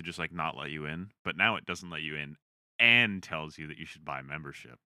it used to just like not let you in, but now it doesn't let you in and tells you that you should buy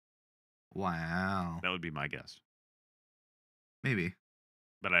membership. Wow. That would be my guess. Maybe.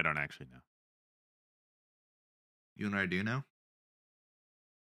 But I don't actually know. You and I do know?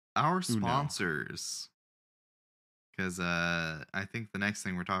 Our sponsors. Because I think the next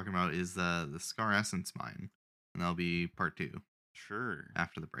thing we're talking about is the Scar Essence mine. And that'll be part 2. Sure.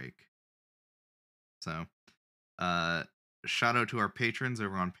 After the break. So, shout out to our patrons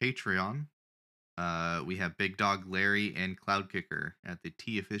over on Patreon. We have Big Dog Larry and Cloud Kicker at the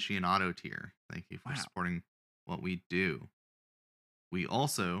T Aficionado tier. Thank you for supporting what we do. We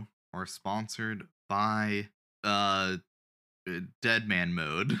also are sponsored by Dead Man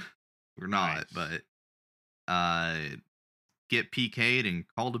Mode. We're not, but get PK'd and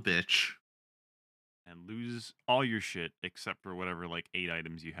called a bitch. And lose all your shit except for whatever like 8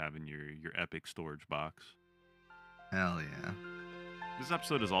 items you have in your epic storage box. Hell yeah. This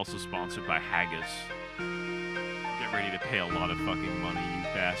episode is also sponsored by Haggis. Get ready to pay a lot of fucking money, you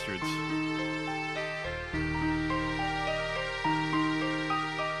bastards.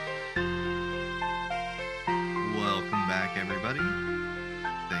 Welcome back, everybody.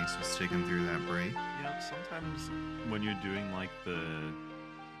 Thanks for sticking through that break. Yeah, sometimes when you're doing like the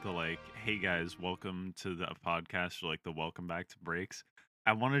like, hey guys, welcome to the podcast, or like the welcome back to breaks,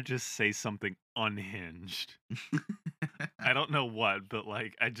 I want to just say something unhinged. I don't know what, but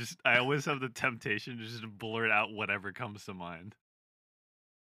like I always have the temptation to just blurt out whatever comes to mind.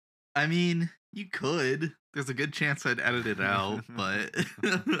 I mean, you could. There's a good chance I'd edit it out, but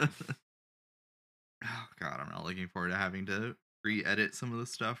oh god, I'm not looking forward to having to re-edit some of the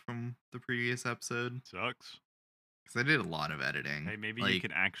stuff from the previous episode. Sucks. Because I did a lot of editing. Hey, maybe you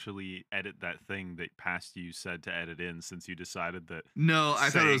can actually edit that thing that past you said to edit in, since you decided that. No, I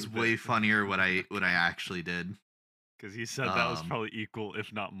thought it was way funnier what I actually did. Because he said that was probably equal,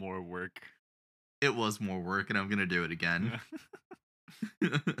 if not more work. It was more work, and I'm gonna do it again.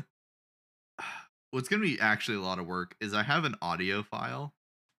 What's gonna be actually a lot of work is I have an audio file,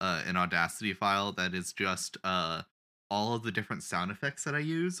 an Audacity file that is just all of the different sound effects that I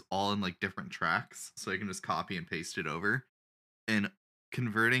use, all in like different tracks, so I can just copy and paste it over. And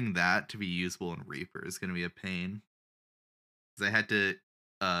converting that to be usable in Reaper is gonna be a pain. Because I had to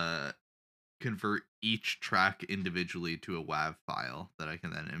convert each track individually to a WAV file that I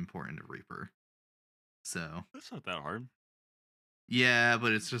can then import into Reaper. So that's not that hard. Yeah,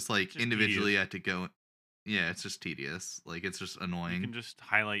 but it's just like individually I had to go. Yeah, it's just tedious. Like, it's just annoying. You can just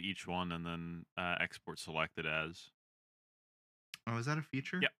highlight each one and then export selected as. Oh, is that a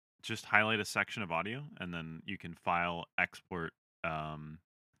feature? Yeah, just highlight a section of audio and then you can file export.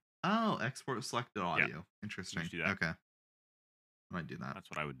 Oh, export selected audio. Yeah. Interesting. Do that. Okay. I might do that. That's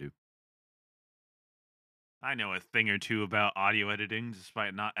what I would do. I know a thing or two about audio editing,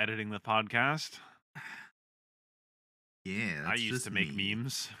 despite not editing the podcast. Yeah, I used to make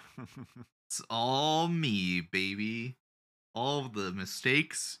memes. It's all me, baby. All of the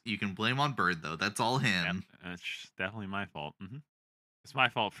mistakes you can blame on Bird, though. That's all him. Yep, it's definitely my fault. It's my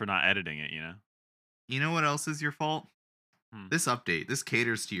fault for not editing it, you know? You know what else is your fault? This update. This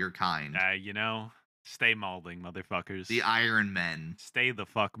caters to your kind. You know, stay molding, motherfuckers. The Iron Men. Stay the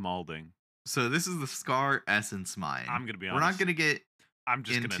fuck molding. So this is the Scar Essence mine. I'm going to be honest. We're not going to get I'm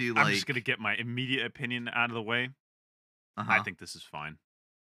just going to get my immediate opinion out of the way. I think this is fine.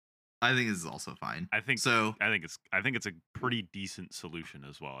 I think this is also fine. I think it's a pretty decent solution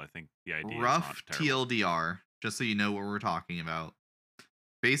as well. I think the idea rough is not terrible. TLDR, just so you know what we're talking about.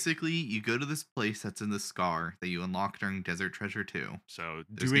 Basically, you go to this place that's in the Scar that you unlock during Desert Treasure 2. So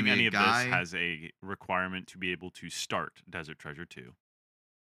doing any of this has a requirement to be able to start Desert Treasure 2.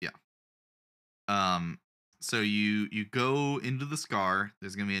 Yeah. So you go into the Scar.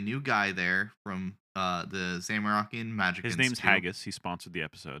 There's gonna be a new guy there from the Zamorakian Magic Institute. His name's Haggis. He sponsored the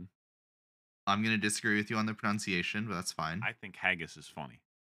episode. I'm gonna disagree with you on the pronunciation, but that's fine. I think Haggis is funny.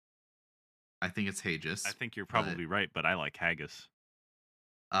 I think it's Haggis. I think you're probably right, but I like Haggis.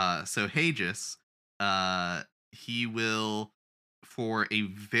 So Haggis, he will, for a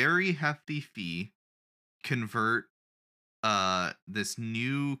very hefty fee, convert this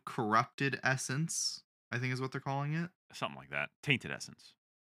new corrupted essence, I think is what they're calling it. Something like that. Tainted essence.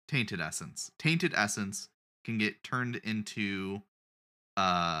 Tainted essence. Tainted essence can get turned into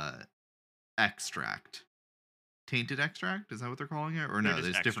extract. Tainted extract? Is that what they're calling it? Or no,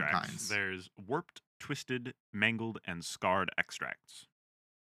 there's extracts. Different kinds. There's warped, twisted, mangled, and scarred extracts.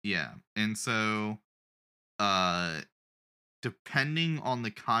 Yeah. And so depending on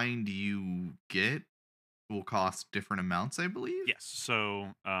the kind you get will cost different amounts, I believe. Yes.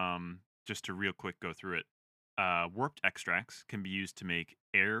 So just to real quick go through it. Warped extracts can be used to make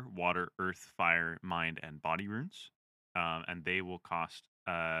air, water, earth, fire, mind, and body runes. And they will cost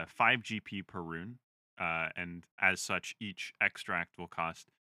 5 GP per rune. And as such, each extract will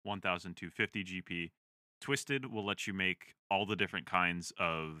cost 1,250 GP. Twisted will let you make all the different kinds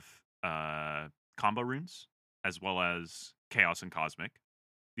of combo runes, as well as Chaos and Cosmic.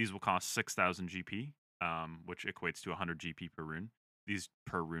 These will cost 6,000 GP, which equates to 100 GP per rune. These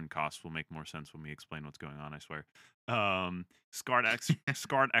per rune costs will make more sense when we explain what's going on, I swear. Scarred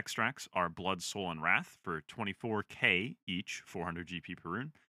extracts are Blood, Soul, and Wrath for 24k each, 400 GP per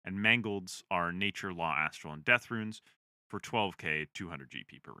rune. And Mangled's are Nature, Law, Astral, and Death runes for 12k, 200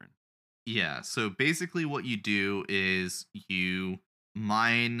 GP per rune. Yeah, so basically what you do is you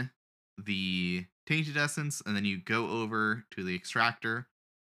mine the Tainted Essence, and then you go over to the extractor,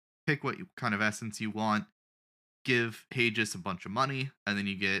 pick what kind of essence you want, give Haggis a bunch of money, and then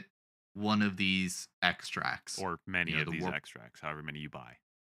you get one of these extracts. Or many of The these warp. extracts, however many you buy.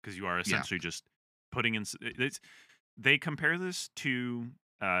 Because you are Yeah. essentially just putting in. They compare this to,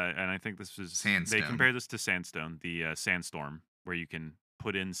 and I think they Sandstone. compare this to Sandstone, the Sandstorm, where you can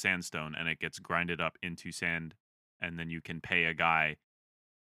put in sandstone and it gets grinded up into sand, and then you can pay a guy,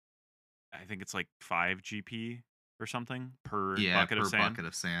 I think it's like 5 GP or something per Yeah, bucket of per sand. bucket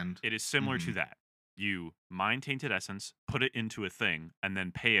of sand. It is similar to that. You mine tainted essence, put it into a thing, and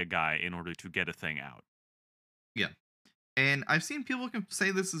then pay a guy in order to get a thing out. Yeah. And I've seen people can say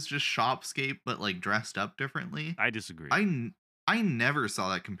this is just Shopscape, but like dressed up differently. I disagree. I never saw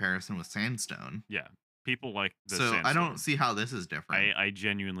that comparison with Sandstone. Yeah. People like the So I Sandstorm. don't see how this is different. I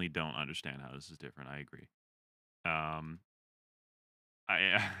genuinely don't understand how this is different. I agree.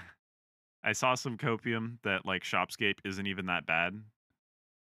 I I saw some copium that like Shopscape isn't even that bad.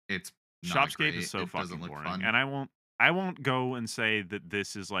 It's not Shopscape great. is so It fucking doesn't look boring, fun. and I won't go and say that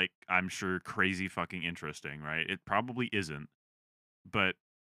this is like, I'm sure, crazy fucking interesting, right? It probably isn't, but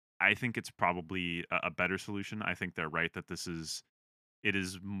I think it's probably a better solution. I think they're right that it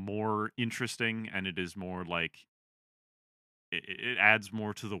is more interesting, and it is more like it adds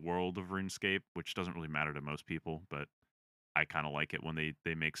more to the world of RuneScape, which doesn't really matter to most people, but I kind of like it when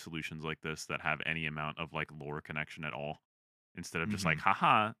they make solutions like this that have any amount of like lore connection at all, instead of just like,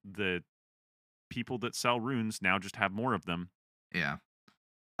 haha, the people that sell runes now just have more of them. Yeah.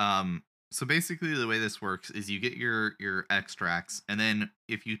 So basically the way this works is you get your extracts, and then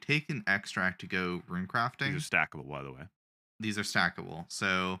if you take an extract to go rune crafting, These are stackable, by the way. these are stackable.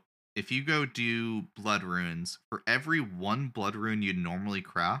 So if you go do blood runes, for every one blood rune you normally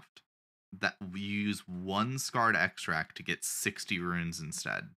craft, that you use one scarred extract to get 60 runes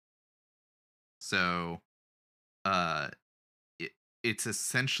instead. So uh it's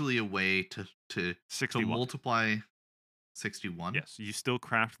essentially a way to 61. multiply 61. Yes, you still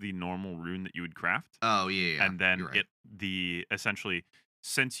craft the normal rune that you would craft. Oh yeah. And then right. essentially,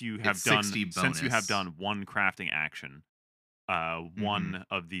 since you have done one crafting action, one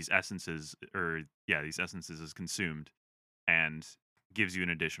of these essences these essences is consumed and gives you an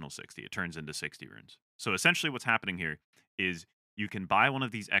additional 60. It turns into 60 runes. So essentially what's happening here is you can buy one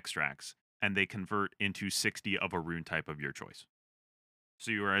of these extracts and they convert into 60 of a rune type of your choice.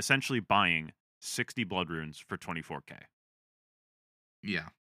 So you are essentially buying 60 blood runes for 24k. Yeah.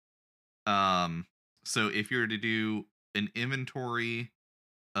 So if you were to do an inventory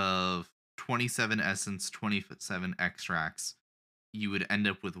of 27 essence, 27 extracts, you would end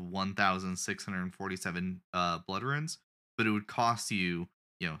up with 1,647 blood runes, but it would cost you,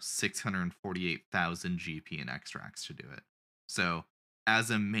 648,000 GP in extracts to do it. So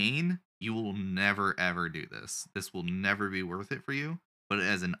as a main, you will never ever do this. This will never be worth it for you. But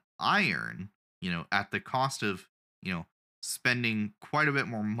as an iron, at the cost of, spending quite a bit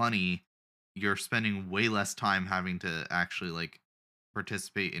more money, you're spending way less time having to actually like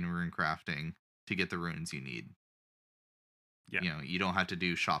participate in rune crafting to get the runes you need. Yeah. You don't have to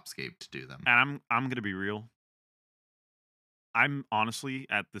do Shopscape to do them. And I'm going to be real. I'm honestly,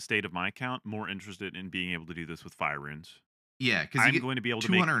 at the state of my account, more interested in being able to do this with fire runes. Yeah, because I'm going to be able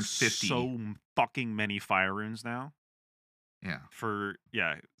to make so fucking many fire runes now. Yeah.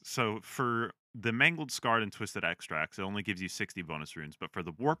 So for the Mangled, Scarred, and Twisted extracts, it only gives you 60 bonus runes. But for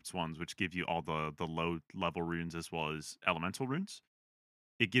the Warped ones, which give you all the low level runes as well as elemental runes,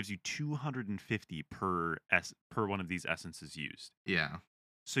 it gives you 250 per one of these essences used. Yeah.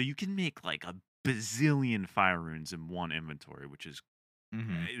 So you can make like a bazillion fire runes in one inventory, which is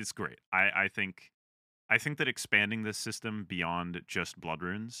it's great. I think that expanding this system beyond just blood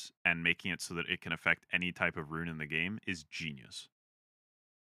runes and making it so that it can affect any type of rune in the game is genius.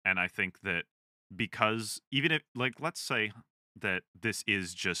 And I think that because even if, like, let's say that this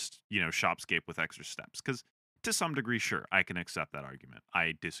is just, Shopscape with extra steps, because to some degree, sure, I can accept that argument.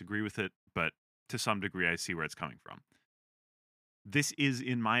 I disagree with it, but to some degree, I see where it's coming from. This is,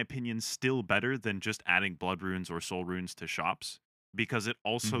 in my opinion, still better than just adding blood runes or soul runes to shops, because it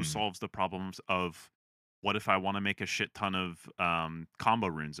also solves the problems of, what if I want to make a shit ton of combo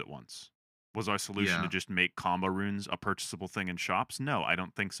runes at once? Was our solution to just make combo runes a purchasable thing in shops? No, I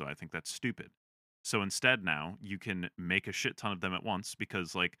don't think so. I think that's stupid. So instead now, you can make a shit ton of them at once,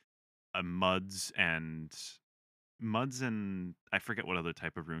 because like muds and I forget what other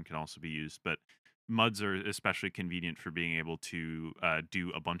type of rune can also be used, but muds are especially convenient for being able to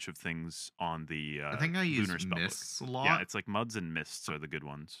do a bunch of things on the I think I lunar use spellbook. mists a lot. Yeah, it's like muds and mists are the good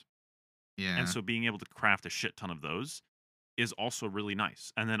ones. Yeah. And so being able to craft a shit ton of those is also really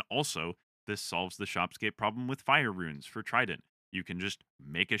nice. And then also, this solves the Shopscape problem with fire runes for Trident. You can just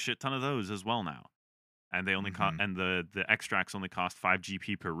make a shit ton of those as well now. and they only cost, and the extracts only cost 5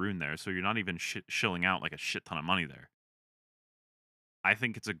 GP per rune there, so you're not even shilling out like a shit ton of money there. I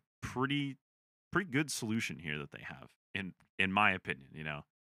think it's a pretty good solution here that they have, in my opinion.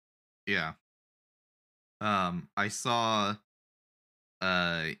 Yeah. I saw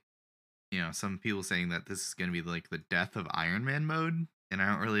some people saying that this is going to be like the death of Iron Man mode, and I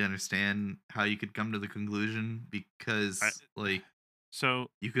don't really understand how you could come to the conclusion, because so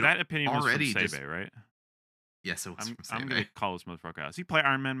you could that opinion already was from Sebe, right? Yes, it was from Sebe. I'm gonna call this motherfucker out. Does he play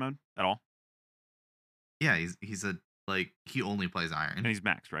Iron Man mode at all? Yeah, he's a he only plays Iron, and he's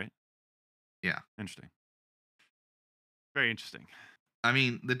maxed, right? Yeah. Interesting. Very interesting. I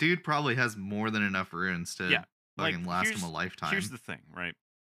mean, the dude probably has more than enough runes to fucking last him a lifetime. Here's the thing, right?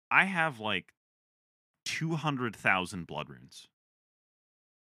 I have like 200,000 blood runes.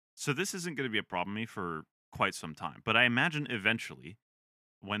 So this isn't going to be a problem for me for quite some time. But I imagine eventually,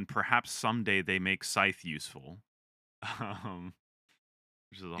 when perhaps someday they make Scythe useful,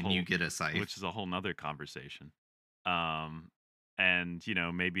 you get a Scythe, which is a whole nother conversation. And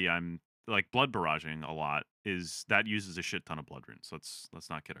maybe I'm like blood barraging a lot, that uses a shit ton of blood runes. Let's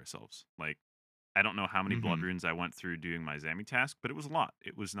not kid ourselves. Like, I don't know how many blood runes I went through doing my Zami task, but it was a lot.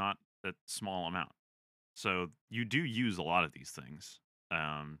 It was not a small amount. So you do use a lot of these things.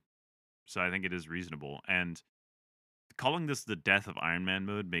 So I think it is reasonable. And calling this the death of Iron Man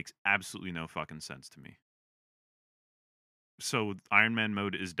mode makes absolutely no fucking sense to me. So Iron Man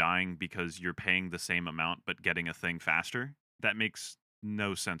mode is dying because you're paying the same amount but getting a thing faster? That makes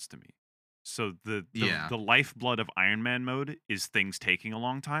no sense to me. So the lifeblood of Iron Man mode is things taking a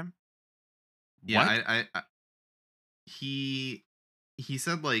long time? Yeah, what? He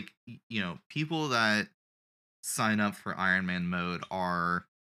said, like, people that sign up for Iron Man mode are,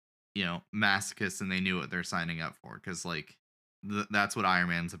 masochists, and they knew what they're signing up for, because like that's what Iron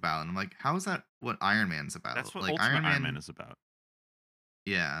Man's about. And I'm like, how is that what Iron Man's about? That's what like Ultimate Iron Man is about.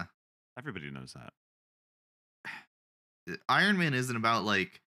 Yeah, everybody knows that. Iron Man isn't about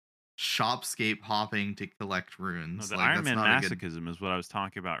like shopscape hopping to collect runes. No, the Iron Man masochism is what I was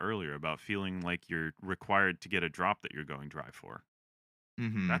talking about earlier, about feeling like you're required to get a drop that you're going dry for.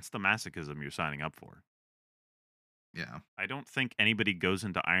 That's the masochism you're signing up for. Yeah. I don't think anybody goes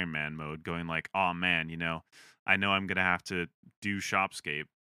into Iron Man mode going like, oh man, I know I'm going to have to do shopscape.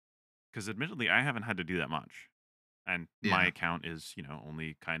 Because admittedly, I haven't had to do that much. And my account is,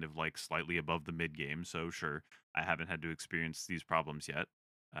 only kind of like slightly above the mid game. So sure, I haven't had to experience these problems yet.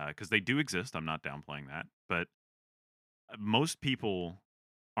 Because they do exist. I'm not downplaying that. But most people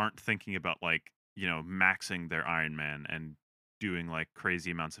aren't thinking about like, maxing their Iron Man and doing like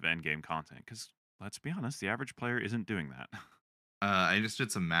crazy amounts of endgame content. Because let's be honest, the average player isn't doing that. I just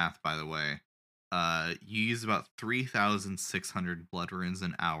did some math, by the way. You use about 3,600 blood runes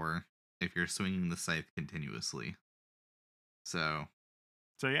an hour if you're swinging the scythe continuously. So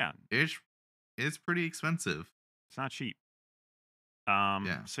yeah, it's pretty expensive. It's not cheap.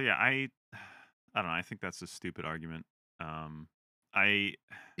 So yeah, I don't know. I think that's a stupid argument. I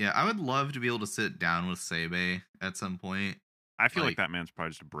would love to be able to sit down with Sebe at some point. I feel like that man's probably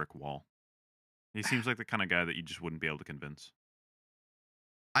just a brick wall. He seems like the kind of guy that you just wouldn't be able to convince.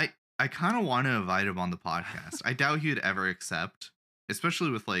 I kind of want to invite him on the podcast. I doubt he would ever accept,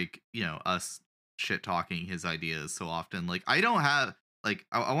 especially with like, us shit talking his ideas so often. Like, I don't have like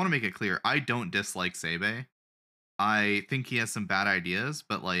I want to make it clear, I don't dislike Sebe. I think he has some bad ideas,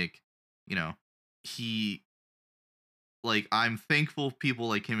 but like, he like, I'm thankful people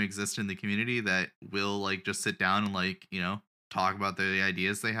like him exist in the community that will like just sit down and like, talk about the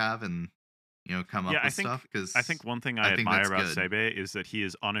ideas they have and come up with stuff. Because I think one thing I admire about Sebe is that he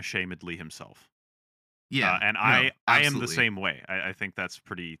is unashamedly himself. Yeah, and I am the same way. I think that's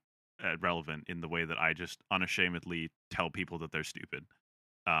pretty relevant in the way that I just unashamedly tell people that they're stupid.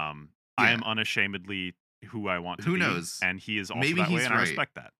 I am unashamedly who I want to be. Who knows? And he is also that way, and I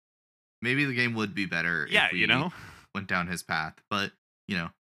respect that. Maybe the game would be better if we went down his path, but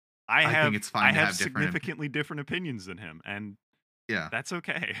I think it's fine to have significantly different opinions than him, and that's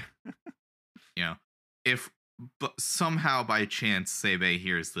okay. If somehow by chance Sebe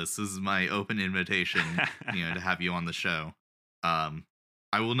hears this is my open invitation, to have you on the show.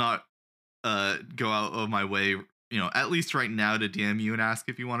 I will not go out of my way, at least right now, to DM you and ask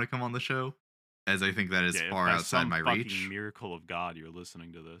if you want to come on the show, as I think that is far outside my reach. Miracle of God, you're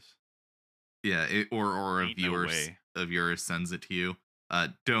listening to this. Yeah, or a viewer of yours sends it to you.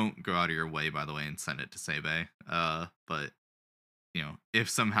 Don't go out of your way, by the way, and send it to Sebe. But if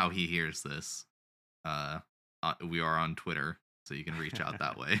somehow he hears this, we are on Twitter, so you can reach out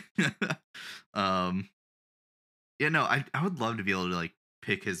that way. I would love to be able to like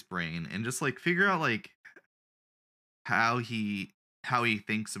pick his brain and just like figure out like how he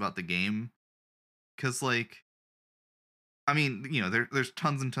thinks about the game, because like, I mean, there's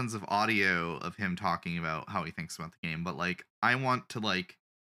tons and tons of audio of him talking about how he thinks about the game, but like I want to like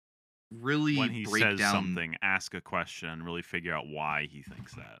really When he break says down. something, ask a question and really figure out why he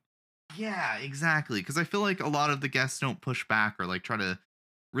thinks that. Yeah, exactly. Because I feel like a lot of the guests don't push back or like try to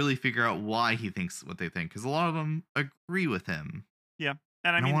really figure out why he thinks what they think. Because a lot of them agree with him, Yeah.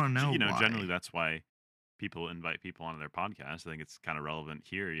 And I and I mean, want to know generally why. that's why people invite people onto their podcast. I think it's kind of relevant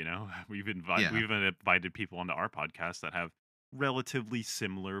here, Yeah, we've invited people onto our podcast that have relatively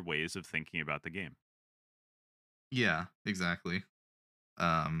similar ways of thinking about the game. yeah, exactly.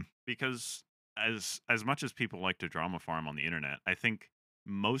 Um, Because as much as people like to drama farm on the internet, I think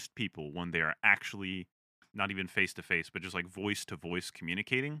most people, when they are actually not even face to face, but just like voice to voice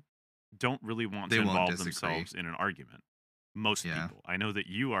communicating, don't really want they to won't involve disagree. themselves in an argument. Most Yeah, people. I know that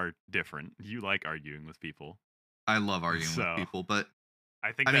you are different. You like arguing with people. I love arguing with So people, but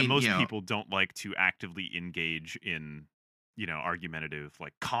I think I that mean, most people don't like to actively engage in, argumentative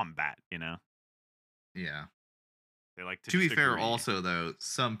like combat. yeah. They like to To be just fair, agree. also though,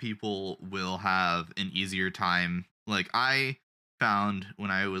 some people will have an easier time. Like I found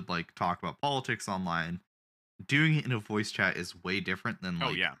when I would like talk about politics online, doing it in a voice chat is way different than Oh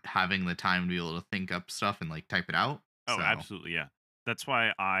like yeah. having the time to be able to think up stuff and like type it out. Oh, So absolutely, yeah. That's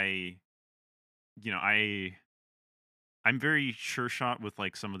why you know, I I'm very sure shot with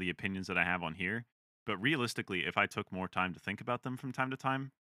like some of the opinions that I have on here, but realistically, if I took more time to think about them from time to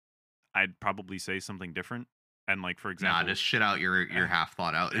time, I'd probably say something different. And like for nah, example, just shit out your half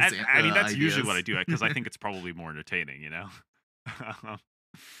thought out I mean that's usually what I ideas. do because I think it's probably more entertaining. Yeah,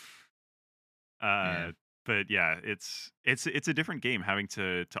 uh, but yeah, it's a different game having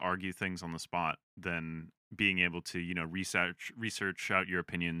to argue things on the spot than being able to research out your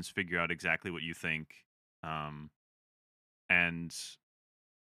opinions, figure out exactly what you think. Um, and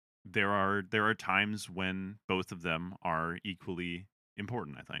there are times when both of them are equally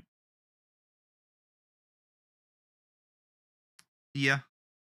important, I think. yeah,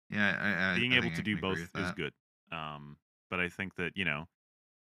 yeah. Being I able think to I do can agree both with is that. good. But I think that,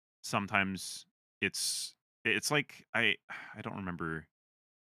 sometimes it's it's like I don't remember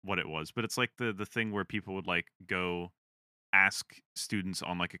what it was, but it's like the thing where people would like go ask students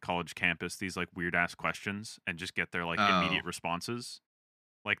on like a college campus these like weird ass questions and just get their like Oh, immediate responses.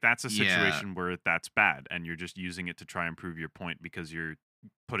 Like that's a yeah, situation where that's bad and you're just using it to try and prove your point because you're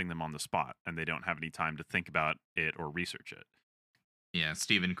putting them on the spot and they don't have any time to think about it or research it. yeah.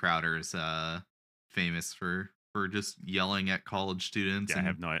 Steven Crowder's famous for just yelling at college students, Yeah, I and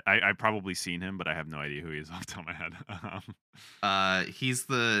have no I've probably seen him, but I have no idea who he is off the top of my head. he's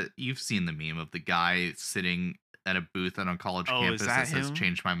you've seen the meme of the guy sitting at a booth on a college Oh, is campus that that says him?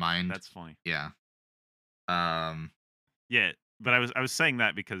 "Change my mind." That's funny. Yeah. Um. Yeah, but I was saying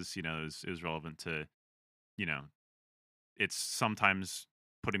that because, it was relevant to, you know, it's sometimes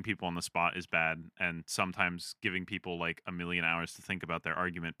putting people on the spot is bad and sometimes giving people like a million hours to think about their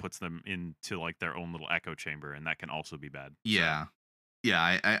argument puts them into like their own little echo chamber and that can also be bad. So, Yeah.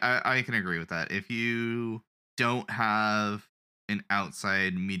 Yeah. I can agree with that. If you don't have an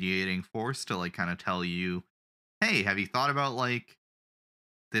outside mediating force to like kind of tell you, hey, have you thought about like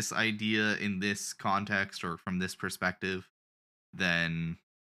this idea in this context or from this perspective? Then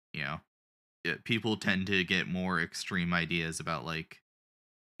you know people tend to get more extreme ideas about like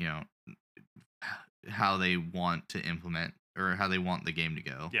you know how they want to implement or how they want the game to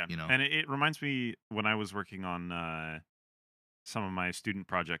go. yeah. And it reminds me when I was working on some of my student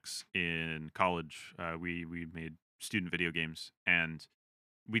projects in college, we made student video games and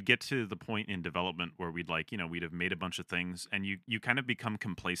we'd get to the point in development where we'd have made a bunch of things and you kind of become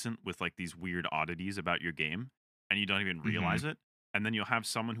complacent with like these weird oddities about your game and you don't even Hmm. realize it, and then you'll have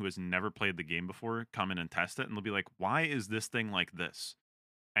someone who has never played the game before come in and test it and they'll be like, why is this thing like this?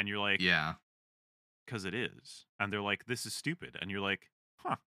 And you're like, Yeah. because it is. And they're like, this is stupid. And you're like,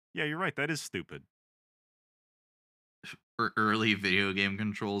 huh, yeah, you're right, that is stupid. Early video game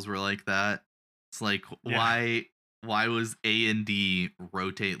controls were like that. It's like Yeah. why was A and D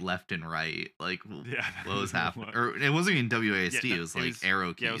rotate left and right? Like Yeah. what was happening? What? Or it wasn't even Yeah, WASD. no, It was like arrow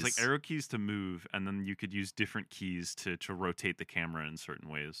it was like keys. arrow keys to move, and then you could use different keys to rotate the camera in certain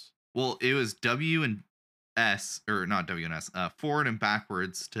ways. Well, it was W and S, or not W and S. Forward and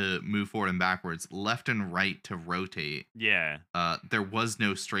backwards to move forward and backwards. Left and right to rotate. Yeah. There was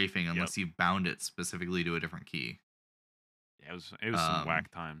no strafing Yep. unless you bound it specifically to a different key. Yeah, it was some Um, whack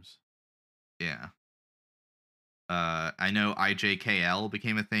times. yeah. I know IJKL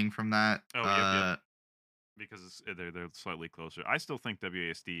became a thing from that. Oh, yep. Because they're slightly closer. I still think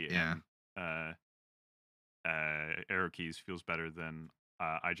WASD Yeah. uh arrow keys feels better than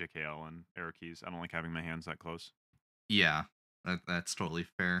IJKL and arrow keys. I don't like having my hands that close. Yeah, that's totally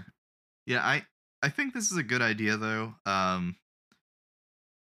fair. Yeah, I think this is a good idea though.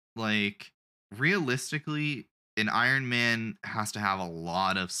 Like realistically, an Iron Man has to have a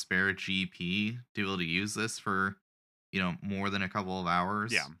lot of spare GP to be able to use this for, more than a couple of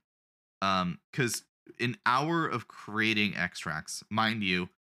hours. Yeah. Because an hour of creating extracts, mind you,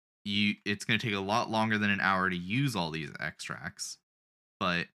 it's going to take a lot longer than an hour to use all these extracts,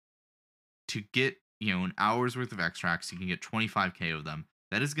 but to get an hour's worth of extracts, you can get 25k of them.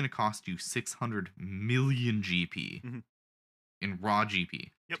 That is going to cost you 600 million GP in raw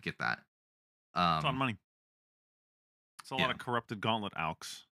GP to get that. It's a lot of money. It's a lot of corrupted gauntlet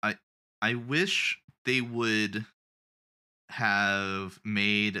alks. I wish they would have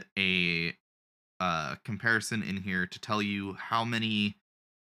made a comparison in here to tell you how many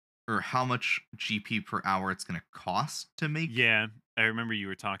or how much GP per hour it's going to cost to make. Yeah, I remember you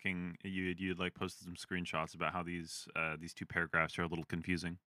were talking. You'd like posted some screenshots about how these two paragraphs are a little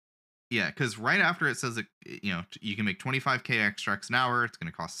confusing. Yeah, because right after it says that you can make 25k extracts an hour, it's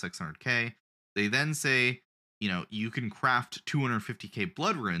going to cost 600k. They then say you can craft 250k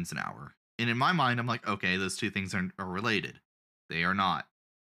blood runes an hour, and in my mind, I'm like, okay, those two things are related. They are not.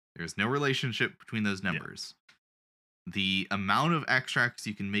 There's no relationship between those numbers. Yeah. The amount of extracts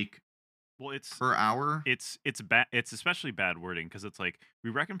you can make per hour. It's bad. It's especially bad wording because it's like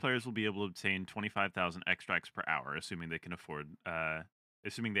we reckon players will be able to obtain 25,000 extracts per hour, assuming they can afford,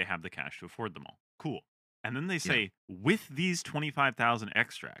 assuming they have the cash to afford them all. Cool. And then they say with these 25,000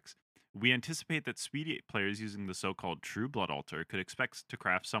 extracts, we anticipate that speedy players using the so-called True Blood Altar could expect to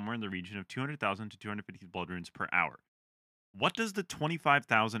craft somewhere in the region of 200,000 to 250 blood runes per hour. What does the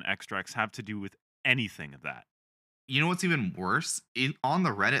 25,000 extracts have to do with anything of that? You know what's even worse? On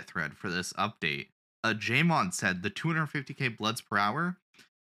the Reddit thread for this update, Jmon said the 250k bloods per hour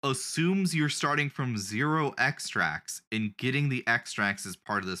assumes you're starting from 0 extracts and getting the extracts as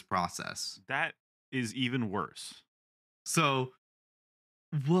part of this process. That is even worse. So,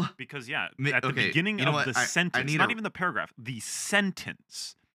 what? Because at the beginning of the sentence, not even the paragraph, the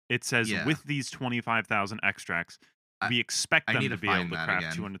sentence, it says with these 25,000 extracts, we expect them to be able to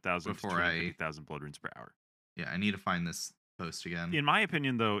craft 200,000 to 250,000 blood runes per hour. Yeah, I need to find this post again. In my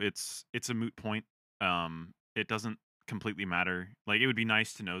opinion, though, it's a moot point. It doesn't completely matter. Like, it would be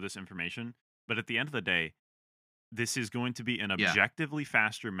nice to know this information, but at the end of the day, this is going to be an objectively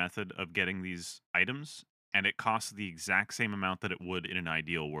faster method of getting these items, and it costs the exact same amount that it would in an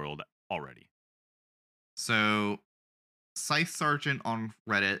ideal world already. So, Scythe Sergeant on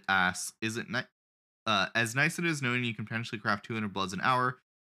Reddit asks, "Is it as nice it is knowing you can potentially craft 200 bloods an hour?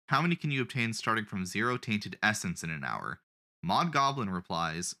 How many can you obtain starting from 0 tainted essence in an hour?" Mod Goblin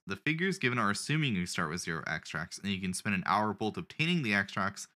replies, "The figures given are assuming you start with 0 extracts, and you can spend an hour both obtaining the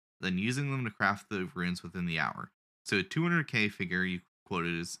extracts, then using them to craft the runes within the hour. So a 200k figure you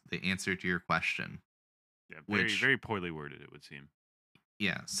quoted is the answer to your question." Yeah, very poorly worded, it would seem.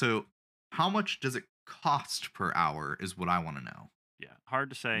 Yeah, so how much does it cost per hour is what I want to know. Yeah, hard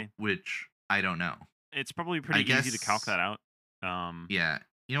to say. Which I don't know. It's probably pretty easy to calc that out. Yeah.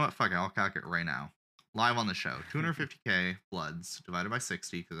 You know what? Fuck it. I'll calc it right now. Live on the show. 250k bloods divided by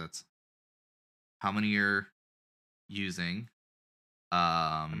 60, because that's how many you're using.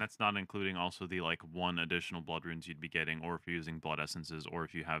 And that's not including also the one additional blood runes you'd be getting, or if you're using blood essences, or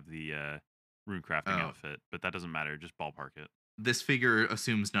if you have the rune crafting outfit. But that doesn't matter. Just ballpark it. This figure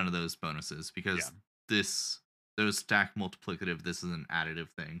assumes none of those bonuses because those stack multiplicative. This is an additive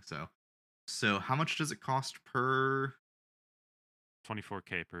thing. So how much does it cost per?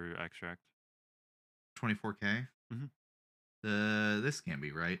 24k per extract. 24k? This can't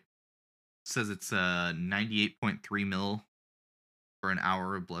be right. It says it's 98.3 mil for an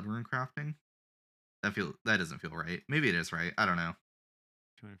hour of blood rune crafting. That doesn't feel right. Maybe it is right. I don't know.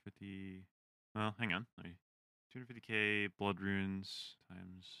 250. Well, hang on. 250k blood runes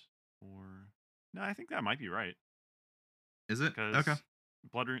times 4. No, I think that might be right. Is it? Okay.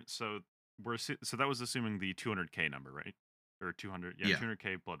 Blood runes. So that was assuming the 200k number, right? Or 200,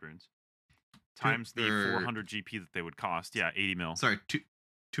 200k blood runes times the 400 GP that they would cost. Yeah, 80 mil. Sorry,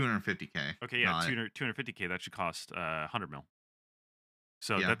 250k. Okay, yeah, 250k. That should cost 100 mil.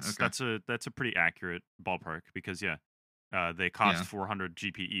 So that's a pretty accurate ballpark because they cost 400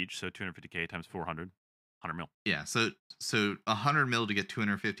 GP each. So 250k times 400, 100 mil. Yeah, so 100 mil to get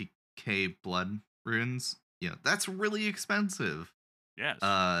 250k blood runes. Yeah, that's really expensive. Yes.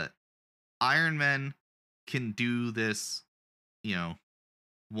 Iron Men can do this,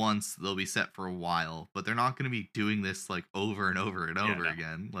 once, they'll be set for a while, but they're not going to be doing this like over and over and Yeah, over no.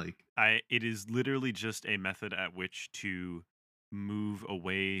 again. Like, It is literally just a method at which to move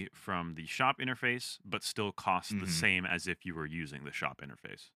away from the shop interface, but still cost the hmm same as if you were using the shop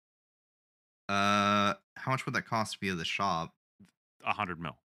interface. how much would that cost via the shop? 100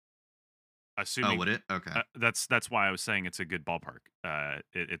 mil. Oh, Assuming would it? Okay. that's why I was saying it's a good ballpark.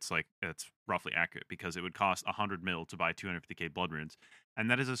 It's roughly accurate because it would cost 100 mil to buy 250k blood runes, and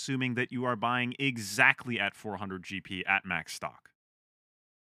that is assuming that you are buying exactly at 400 GP at max stock.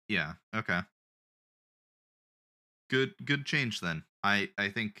 Yeah. Okay. Good change then. I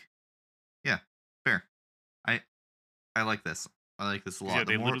think, yeah, fair. I I like this. I like this a 'Cause, yeah, lot.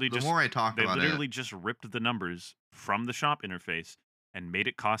 they literally The just more I talk they about it, literally just ripped the numbers from the shop interface and made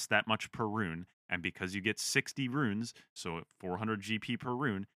it cost that much per rune. And because you get 60 runes, so 400 GP per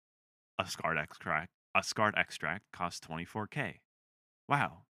rune, a Scart extract costs 24k.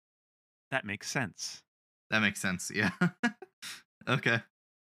 Wow, that makes sense. that makes sense. Yeah. Okay.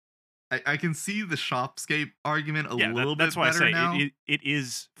 I can see the shopscape argument a Yeah, little that's bit why I better say now. it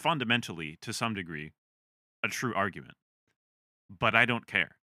is fundamentally, to some degree, a true argument. But I don't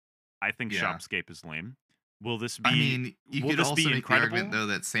care. I think Yeah. Shopscape is lame. Will this I be mean, you will could this also be make the argument incredible? though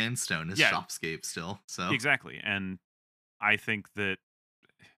that Sandstone is Yeah, shopscape still. So exactly. And I think that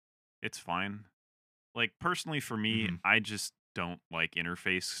it's fine. Like personally for me, mhm. I just don't like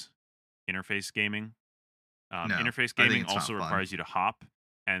interface gaming. No, Interface I think gaming it's not also fun. requires you to hop,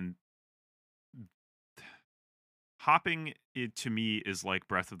 and hopping to me is like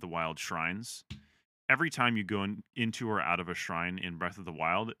Breath of the Wild shrines. Every time you go into or out of a shrine in Breath of the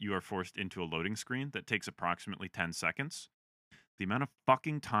Wild, you are forced into a loading screen that takes approximately 10 seconds. The amount of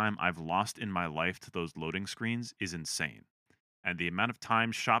fucking time I've lost in my life to those loading screens is insane. And the amount of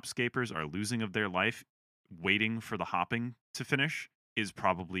time shopscapers are losing of their life waiting for the hopping to finish is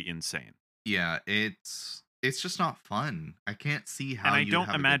probably insane. Yeah, it's just not fun. I can't see And how I you would don't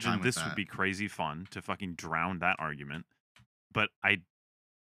have a good imagine time with this would that. be crazy fun to fucking drown that argument. But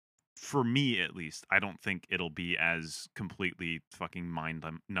for me at least, I don't think it'll be as completely fucking mind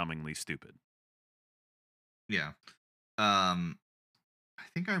numbingly stupid. Yeah. Um I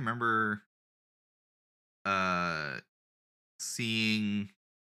think I remember uh seeing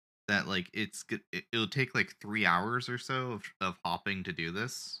that like it'll take like 3 hours or so of hopping to do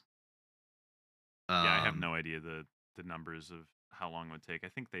this. Yeah, I have Um no idea the numbers of how long it would take. I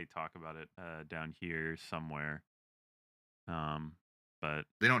think they talk about it down here somewhere. Um, but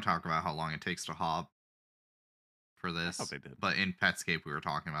they don't talk about how long it takes to hop for I thought this, they did. but in Petscape we were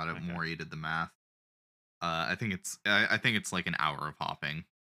talking about it. Okay. Maury did the math. I think it's like an hour of hopping.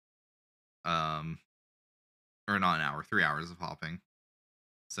 Um or not an hour, 3 hours of hopping.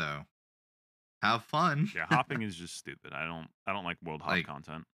 So, have fun. Yeah, hopping is just stupid. I don't like world hop Like,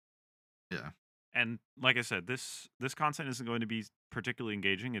 content. yeah. And like I said, this content isn't going to be particularly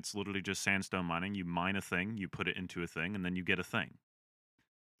engaging. It's literally just sandstone mining. You mine a thing, you put it into a thing, and then you get a thing.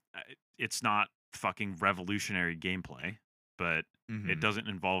 It's not fucking revolutionary gameplay, but it Mhm. doesn't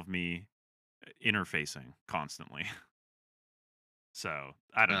involve me interfacing constantly. So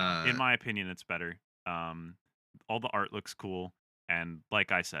I don't know. In Uh my opinion, it's better. All the art looks cool, and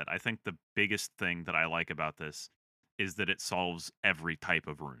like I said, I think the biggest thing that I like about this is that it solves every type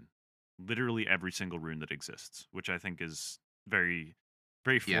of rune, literally every single rune that exists, which I think is very,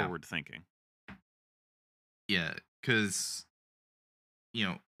 very yeah. forward thinking. Yeah, cuz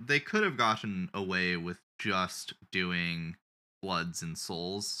they could have gotten away with just doing bloods and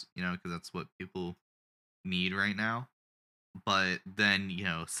souls, cuz that's what people need right now. But then,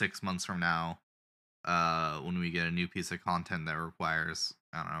 6 months from now, when we get a new piece of content that requires,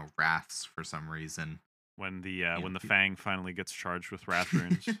 I don't know, wraths for some reason, When the pe- Fang finally gets charged with Wrath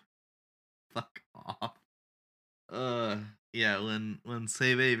runes. fuck off. Uh, yeah, when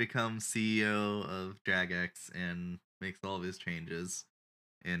Sebe becomes CEO of Jagex and makes all of his changes,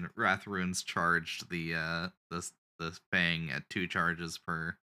 and Wrathrune's charged the Fang at 2 charges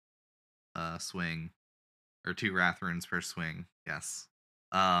per swing, or 2 Wrathrunes per swing. Yes.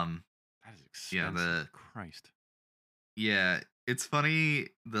 Um, That is yeah, expensive. Christ. it's funny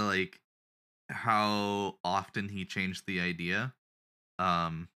the like how often he changed the idea.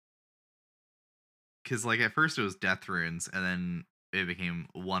 Um, because like at first it was Death Runes, and then it became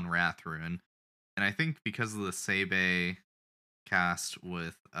 1 Wrath Rune. And I think because of the Sebe cast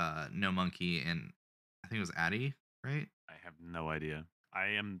with No Monkey and I think it was Addy, right? I have no idea. I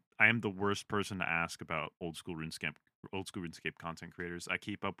am the worst person to ask about old school RuneScape content creators. I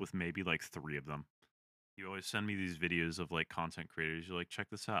keep up with maybe like 3 of them. You always send me these videos of like content creators. You're like, check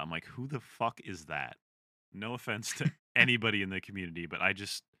this out. I'm like, who the fuck is that? No offense to anybody in the community, but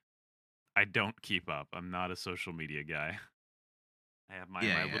I don't keep up. I'm not a social media guy. I have my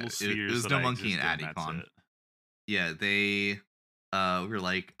Yeah, little it spheres was that No I Monkey and exist in. That's AddyCon. it. Yeah, they were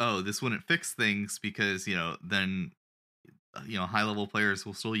like, oh, this wouldn't fix things because then high level players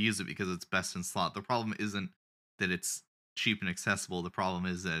will still use it because it's best in slot. The problem isn't that it's cheap and accessible. The problem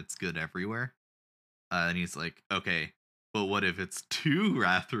is that it's good everywhere. And he's like, okay, but what if it's 2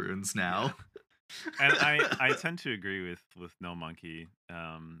 Wrath Runes now? And I tend to agree with No Monkey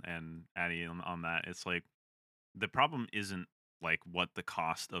and Addy on that. It's like the problem isn't like what the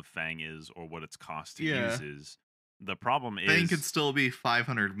cost of Fang is or what its cost to use Yeah. is. The problem Fang could is still be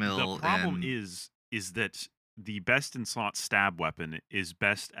 500 the mil. problem And is that the best in slot stab weapon is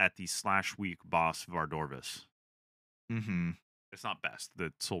best at the /weak boss Vardorvis. mhm. It's not best.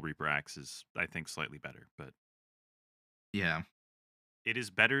 The Soul Reaper axe is, I think, slightly better, but Yeah. it is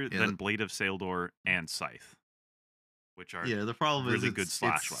better Yeah. than Blade of Saildor and Scythe, which are Yeah, the problem really is good it's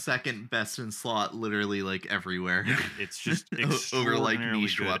slash weapons. second best in slot literally like everywhere. Yeah, it's just over like extraordinarily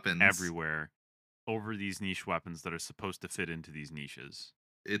niche good weapons. everywhere over these niche weapons that are supposed to fit into these niches.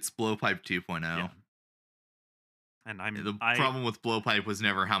 It's Blowpipe 2.0. Yeah. And The problem with Blowpipe was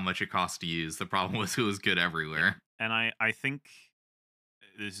never how much it cost to use. The problem was it was good everywhere. Yeah. And I think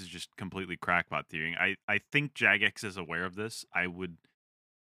this is just completely crackpot theory. I think Jagex is aware of this. I would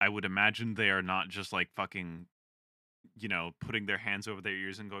imagine they are not just like fucking, putting their hands over their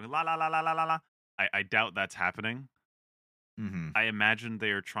ears and going la la la la la la la. I doubt that's happening. Mm-hmm. I imagine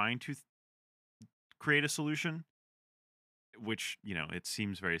they are trying to create a solution, which it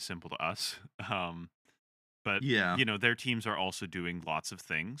seems very simple to us. But yeah, their teams are also doing lots of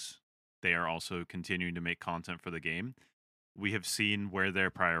things. They are also continuing to make content for the game. We have seen where their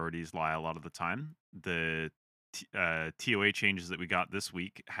priorities lie a lot of the time. The TOA changes that we got this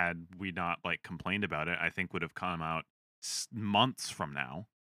week, had we not like complained about it, I think would have come out months from now.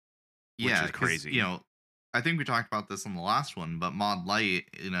 Which is crazy. I think we talked about this on the last one, but Mod Light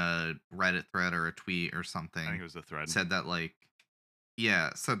in a Reddit thread or a tweet or something, I think it was the thread, said that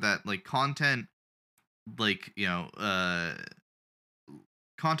content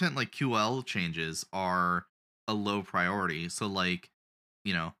content like QL changes are a low priority. So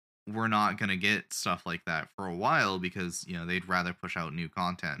we're not going to get stuff like that for a while because they'd rather push out new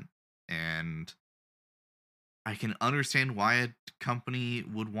content. And I can understand why a company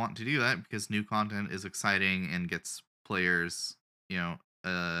would want to do that, because new content is exciting and gets players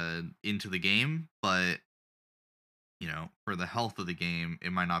into the game. But for the health of the game,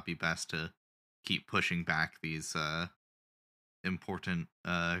 it might not be best to keep pushing back these important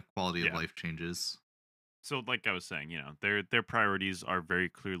quality of life changes. So like I was saying, their priorities are very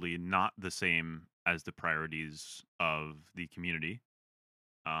clearly not the same as the priorities of the community.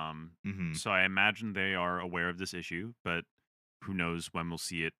 So I imagine they are aware of this issue, but who knows when we'll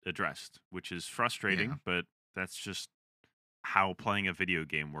see it addressed, which is frustrating, but that's just how playing a video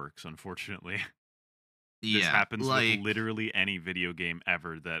game works, unfortunately. This happens with literally any video game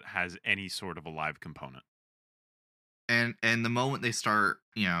ever that has any sort of a live component. And the moment they start,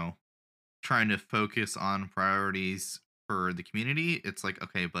 trying to focus on priorities for the community, it's like,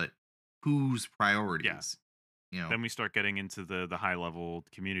 okay, but whose priorities? Then we start getting into the high level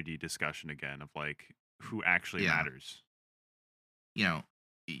community discussion again of like who actually matters.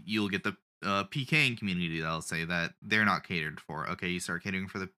 You'll get the PKing community that'll say that they're not catered for. Okay, you start catering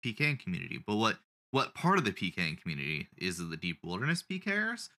for the PKing community, but what part of the PKing community? Is it the Deep Wilderness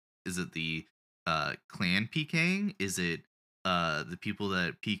PKers? Is it the clan PKing? Is it the people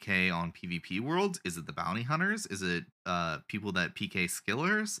that PK on PvP worlds? Is it the bounty hunters? Is it people that PK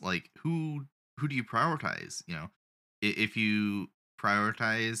skillers? Like who do you prioritize? If you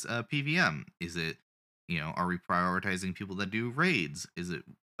prioritize PVM, is it are we prioritizing people that do raids? Is it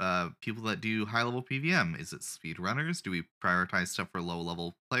people that do high level PVM? Is it speedrunners? Do we prioritize stuff for low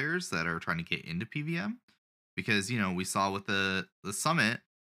level players that are trying to get into PVM? Because we saw with the summit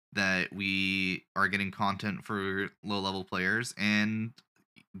that we are getting content for low level players, and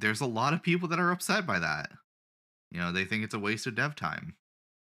there's a lot of people that are upset by that. They think it's a waste of dev time.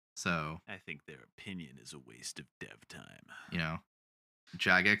 So I think their opinion is a waste of dev time.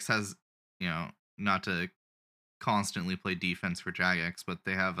 Jagex has, not to constantly play defense for Jagex, but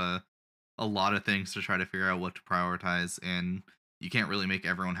they have a lot of things to try to figure out what to prioritize, and you can't really make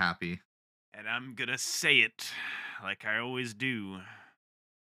everyone happy. And I'm gonna say it like I always do.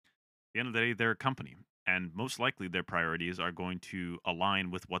 At the end of the day, they're a company, and most likely their priorities are going to align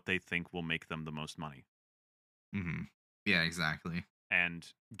with what they think will make them the most money. Mm-hmm. Yeah, exactly. And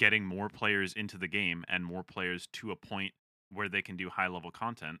getting more players into the game and more players to a point where they can do high level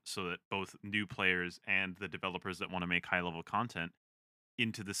content, so that both new players and the developers that want to make high level content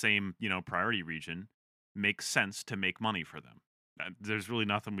into the same, priority region makes sense to make money for them. There's really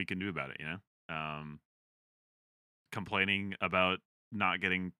nothing we can do about it, complaining about not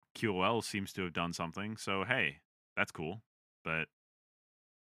getting QOL seems to have done something. So, hey, that's cool. But,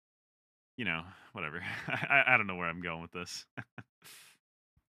 whatever. I don't know where I'm going with this.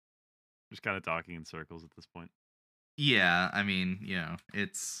 Just kind of talking in circles at this point. Yeah, I mean,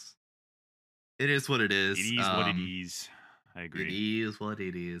 it is what it is. It is what it is. I agree. It is what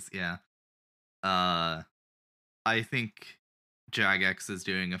it is. Yeah. I think Jagex is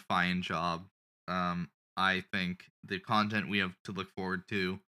doing a fine job. I think the content we have to look forward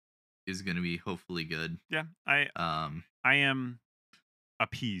to is going to be hopefully good. Yeah, I am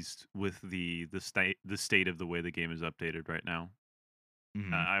appeased with the state of the way the game is updated right now.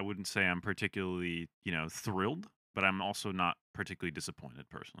 Mm-hmm. I wouldn't say I'm particularly, thrilled, but I'm also not particularly disappointed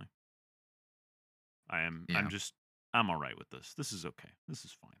personally. I'm all right with this. This is okay. This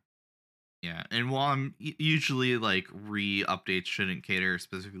is fine. Yeah, and while I'm usually like re-updates shouldn't cater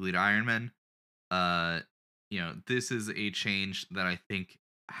specifically to Iron Man, this is a change that I think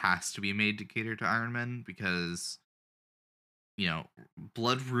has to be made to cater to Iron Man because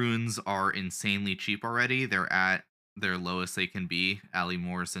blood runes are insanely cheap already. They're at their lowest they can be, Ali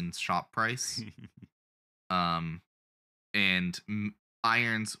Morrison's shop price. And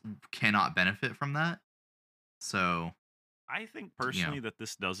irons cannot benefit from that. So I think personally that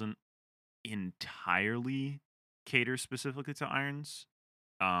this doesn't entirely cater specifically to irons.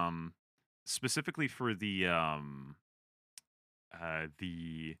 Specifically for the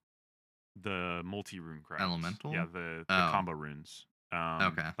multi-rune crafts. Elemental? Yeah, the combo runes.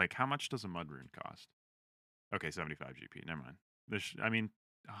 Okay. Like, how much does a mud rune cost? Okay, 75 GP. Never mind.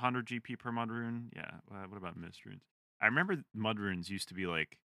 100 GP per mud rune. Yeah. What about mist runes? I remember mud runes used to be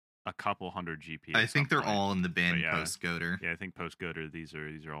like a couple hundred GP. I think they're all in the bin post Goater. Yeah, I think post Goater these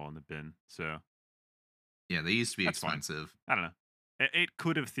are all in the bin. So yeah, they used to be expensive. Fine. I don't know. It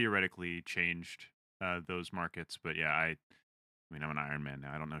could have theoretically changed those markets, but yeah, I mean, I'm an Iron Man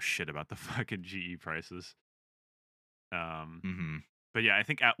now. I don't know shit about the fucking GE prices. But yeah, I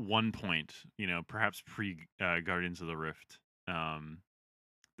think at one point, perhaps pre Guardians of the Rift,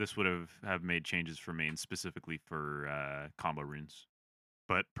 this would have made changes for main specifically for combo runes.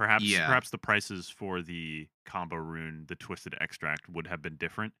 But perhaps the prices for the combo rune, the Twisted Extract, would have been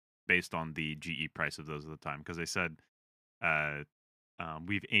different based on the GE price of those at the time. Because they said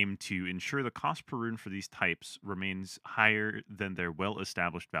we've aimed to ensure the cost per rune for these types remains higher than their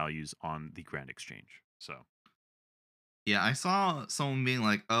well-established values on the Grand Exchange. So, yeah, I saw someone being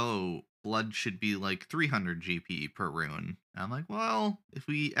like, "Oh, blood should be like 300 GP per rune." And I'm like, well, if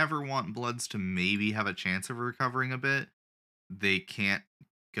we ever want bloods to maybe have a chance of recovering a bit, they can't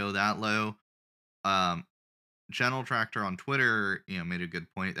go that low. General Tractor on Twitter, made a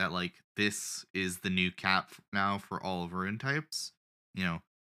good point that like this is the new cap now for all of rune types.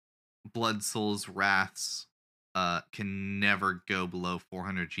 Blood, Souls, Wraths can never go below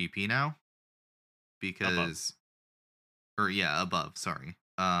 400 GP now because above, sorry.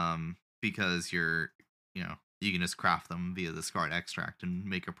 Because you're you can just craft them via the Scarred Extract and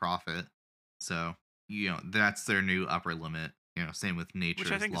make a profit. So that's their new upper limit. Same with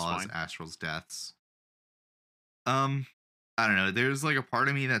Nature's Laws, Astral's Deaths. I don't know. There's like a part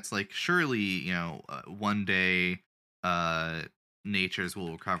of me that's like, surely one day Nature's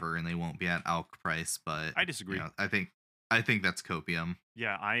will recover and they won't be at ALC price. But I disagree. I think that's copium.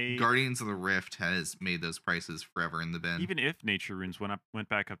 Yeah, Guardians of the Rift has made those prices forever in the bin. Even if Nature Runes went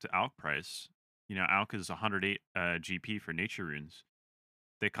back up to ALC price, ALC is 108 GP for Nature Runes.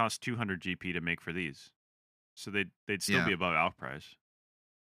 They cost 200 GP to make for these, so they'd still be above ALC price.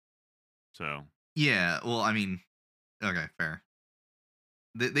 So yeah, well, I mean, okay, fair.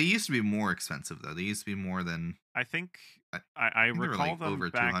 They used to be more expensive though. They used to be more than I think. I recall like them over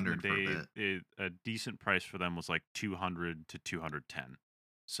back 200 in the day. A decent price for them was like 200 to 210.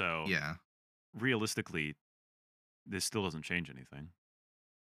 So yeah, realistically, this still doesn't change anything.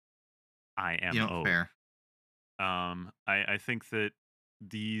 IMO. Fair. I think that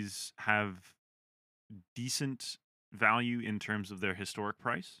these have decent value in terms of their historic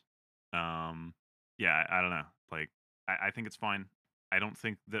price. Yeah, I don't know. Like, I think it's fine. I don't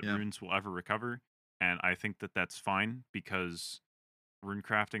think that runes will ever recover, and I think that that's fine because rune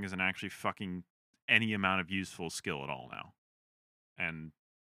crafting isn't actually fucking any amount of useful skill at all now. And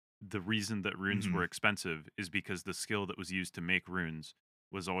the reason that runes were expensive is because the skill that was used to make runes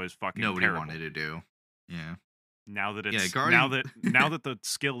was always fucking nobody terrible. wanted to do. Yeah. Now that it's now that the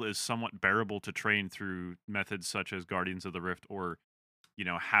skill is somewhat bearable to train through methods such as Guardians of the Rift or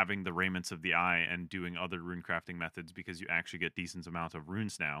having the Raiments of the Eye and doing other rune crafting methods because you actually get decent amount of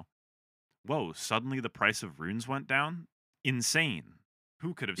runes now. Whoa, suddenly the price of runes went down? Insane.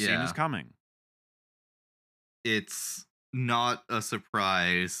 Who could have seen this Yeah. coming? It's not a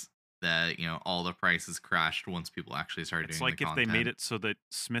surprise that, all the prices crashed once people actually started It's doing the like if they made content. it so that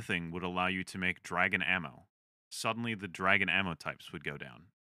smithing would allow you to make dragon ammo. Suddenly the dragon ammo types would go down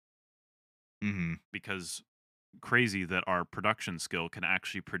Mm-hmm. because crazy that our production skill can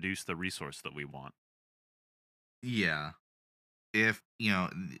actually produce the resource that we want. Yeah. If,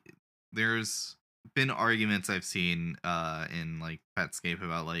 there's been arguments I've seen in like Petscape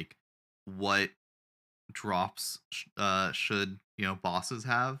about like what drops should, bosses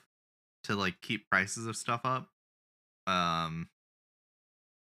have to like keep prices of stuff up. Um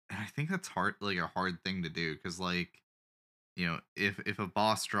and I think that's a hard thing to do cuz like, if a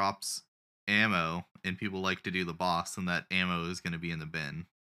boss drops ammo and people like to do the boss, then that ammo is going to be in the bin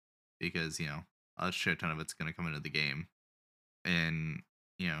because, a shit ton of it's going to come into the game. And,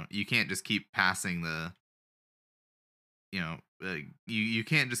 you can't just keep passing the, you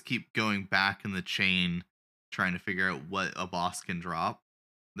can't just keep going back in the chain trying to figure out what a boss can drop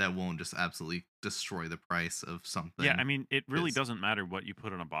that won't just absolutely destroy the price of something. Yeah, I mean, it really 'Cause- doesn't matter what you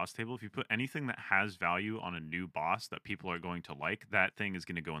put on a boss table. If you put anything that has value on a new boss that people are going to like, that thing is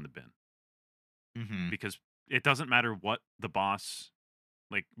going to go in the bin. Mhm. Because it doesn't matter what the boss,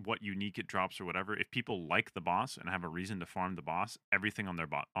 like what unique it drops or whatever. If people like the boss and have a reason to farm the boss, everything on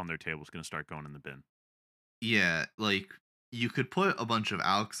their table is going to start going in the bin. Yeah, like you could put a bunch of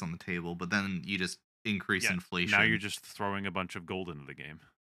alks on the table, but then you just increase Yeah, inflation. now you're just throwing a bunch of gold into the game.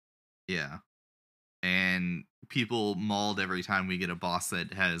 Yeah. And people mauled every time we get a boss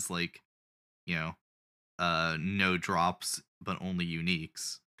that has like, you know, no drops but only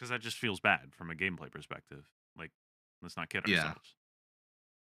uniques. Because that just feels bad from a gameplay perspective. Like, let's not kid Yeah. ourselves.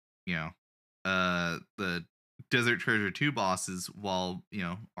 The Desert Treasure 2 bosses, while,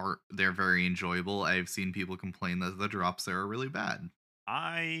 they're very enjoyable, I've seen people complain that the drops there are really bad.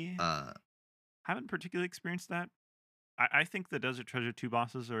 I Uh haven't particularly experienced that. I think the Desert Treasure 2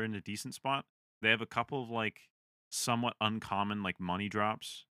 bosses are in a decent spot. They have a couple of like somewhat uncommon like money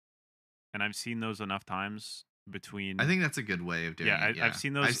drops. And I've seen those enough times between I think that's a good way of doing it. I've Yeah.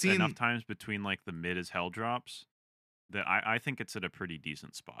 seen those enough times between like the mid as hell drops that I think it's at a pretty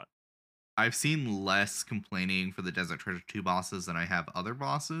decent spot. I've seen less complaining for the Desert Treasure 2 bosses than I have other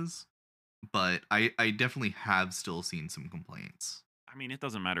bosses, but I definitely have still seen some complaints. I mean, it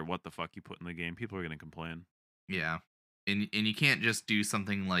doesn't matter what the fuck you put in the game, people are gonna complain. Yeah. And you can't just do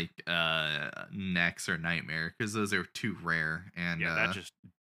something like Nex or Nightmare because those are too rare. And Yeah, that just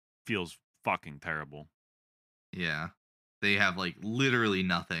feels fucking terrible. yeah. They have like literally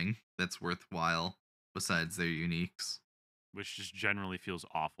nothing that's worthwhile besides their uniques. Which just generally feels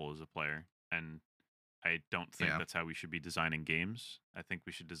awful as a player. And I don't think that's how we should be designing games. I think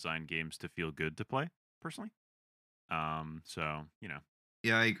we should design games to feel good to play, personally. So,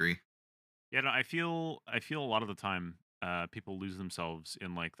 Yeah, I agree. Yeah, no, I feel a lot of the time people lose themselves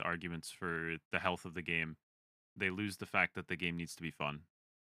in like the arguments for the health of the game. They lose the fact that the game needs to be fun.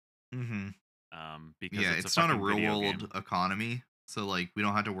 Mm-hmm. Because Yeah, it's it's a not a fucking real video world game. economy, so like we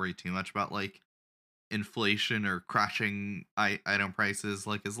don't have to worry too much about like inflation or crashing item prices.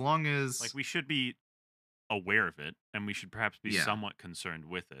 Like as long as Like we should be aware of it, and we should perhaps be somewhat concerned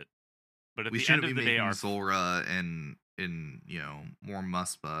with it. But at we the end shouldn't of be the day, making Zulrah and more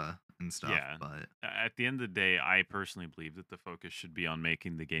Muspa and stuff. Yeah, But at the end of the day, I personally believe that the focus should be on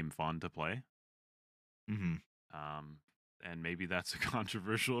making the game fun to play. mm-hmm. And maybe that's a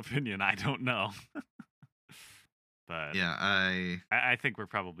controversial opinion. I don't know. But yeah, I think we're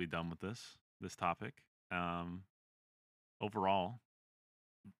probably done with this topic. Overall,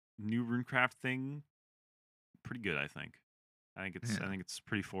 new runecraft thing, pretty good. I think it's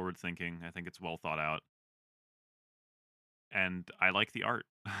pretty forward thinking. I think it's well thought out, and I like the art.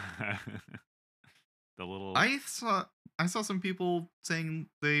 The little I saw some people saying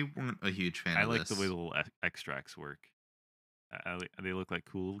they weren't a huge fan I of like this. the way the little extracts work. They look like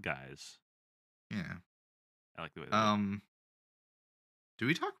cool guys. Yeah. I like the way they look. Do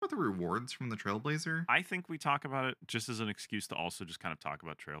we talk about the rewards from the Trailblazer? I think we talk about it just as an excuse to also just kind of talk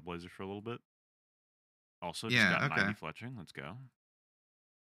about Trailblazer for a little bit. Also, just got 90 fletching. Let's go.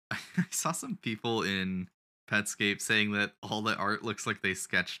 I saw some people in Petscape saying that all the art looks like they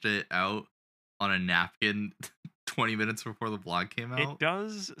sketched it out on a napkin 20 minutes before the blog came out. It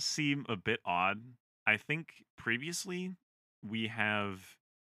does seem a bit odd. I think previously we have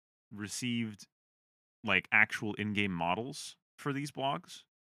received like actual in-game models for these blogs.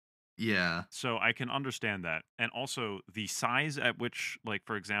 Yeah. So I can understand that. And also the size at which, like,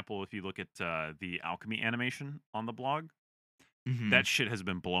 for example, if you look at the alchemy animation on the blog, Hmm. that shit has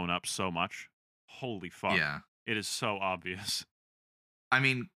been blown up so much. Holy fuck. Yeah. It is so obvious. I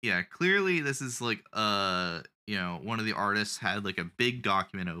mean, yeah, clearly this is like one of the artists had like a big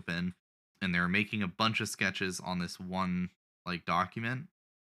document open and they're making a bunch of sketches on this one like document.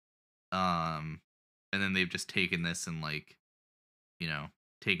 Um and then they've just taken this and like, you know,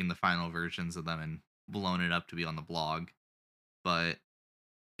 taken the final versions of them and blown it up to be on the blog. But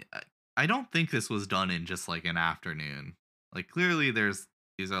I I don't think this was done in just like an afternoon. Like clearly these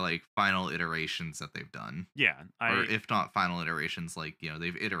are like final iterations that they've done. Yeah, Or if not final iterations, like,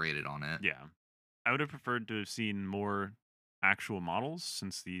 they've iterated on it. yeah. I would have preferred to have seen more actual models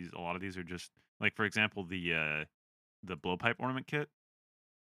since a lot of these are just like, for example, the blowpipe ornament kit.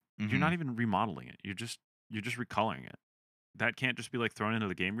 You're Hmm. not even remodeling it. You're just recoloring it. That can't just be like thrown into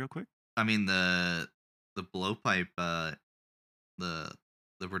the game real quick. I mean the blowpipe the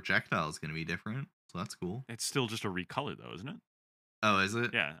the projectile is going to be different, so that's cool. It's still just a recolor though, isn't it? Oh, is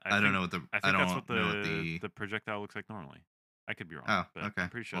it? Yeah, I don't know what I I think that's what don't know what the the projectile looks like normally. I could be wrong, Oh, but okay. I'm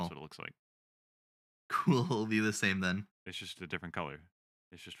pretty sure that's Well, what it looks like. cool. It'll be the same then. It's just a different color.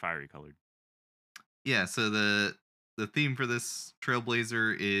 It's just fiery colored. Yeah, so the theme for this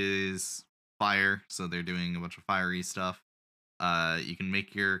Trailblazer is fire, so they're doing a bunch of fiery stuff. You can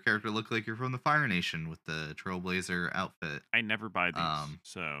make your character look like you're from the Fire Nation with the Trailblazer outfit. I never buy these, Um,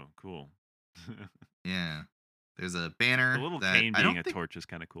 so cool. yeah. There's a The banner little that cane I being don't a think torch is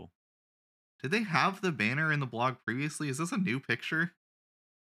kind of cool. did they have the banner in the blog previously? Is this a new picture?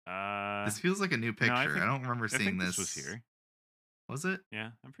 Uh, This feels like a new no, picture. I don't remember I seeing think this was this. here. Was it?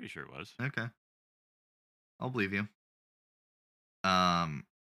 Yeah, I'm pretty sure it was. Okay. I'll believe you. Um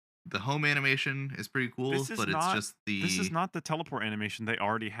the home animation is pretty cool, This is but it's not. just This is the not the teleport animation they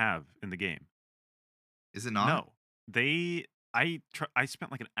already have in the game. is it not? No, I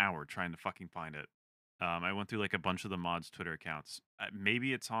spent like an hour trying to fucking find it. I went through like a bunch of the mods Twitter accounts.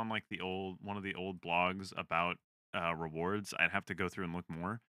 Maybe it's on like one of the old blogs about rewards. I'd have to go through and look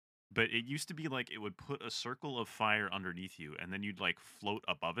more. But it used to be like it would put a circle of fire underneath you, and then you'd like float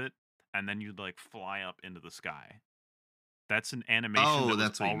above it, and then you'd like fly up into the sky. That's an animation Oh, that was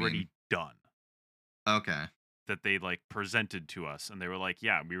that's what you mean. already done, Okay. that they like presented to us, and they were like,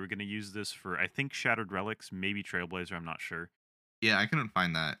 "Yeah, we were going to use this for I think Shattered Relics, maybe Trailblazer, I'm not sure." Yeah, I couldn't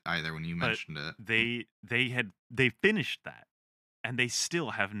find that either when you But mentioned it. they finished that, and they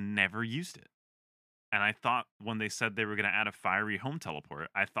still have never used it. And I thought when they said they were going to add a fiery home teleport,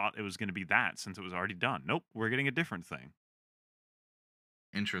 I thought it was going to be that since it was already done. Nope, we're getting a different thing.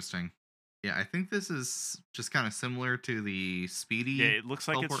 Interesting. Yeah, I think this is just kind of similar to the Yeah, speedy it looks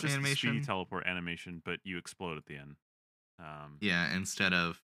like it's teleport just the speedy animation. teleport animation, but you explode at the end. Um, Yeah, instead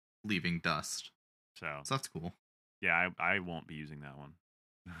of leaving dust. so So that's cool. yeah, I won't be using that one.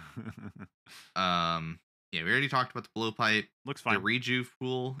 Yeah, we already talked about the blowpipe. Looks The fine. rejuve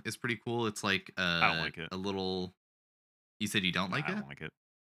pool is pretty cool. It's like I don't like it. a little. You said you don't Nah, like I it? don't like it.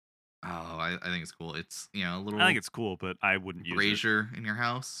 Oh, I think it's cool. It's a I little think it's cool, but I wouldn't use it. brazier in your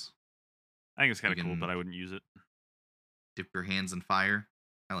house. I think it's kind You of cool, but can I wouldn't use it. dip your hands in fire.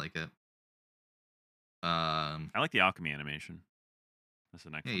 I like it. I like the alchemy animation. That's the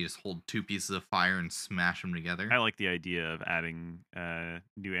next Yeah, one. you just hold two pieces of fire and smash them together. I like the idea of adding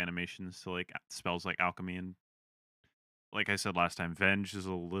new animations to like spells like alchemy, and like I said last time, Venge is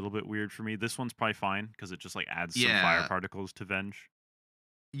a little bit weird for me. This one's probably fine because it just like adds some fire Yeah, particles to Venge.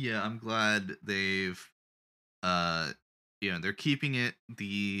 yeah. I'm glad they've uh, they're keeping it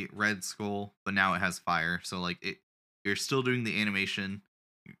the red skull, but now it has fire. So like you're still doing the animation.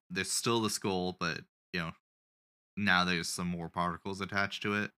 There's still the skull, but now there's some more particles attached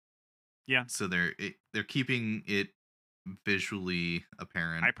to it. Yeah, So they're keeping it visually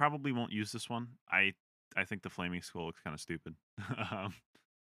apparent. I probably won't use this one. I think the flaming skull looks kind of stupid, um,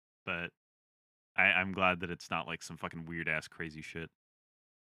 but I'm glad that it's not like some fucking weird ass crazy shit.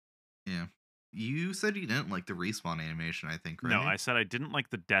 Yeah. You said you didn't like the respawn animation, I think, No, right? I said I didn't like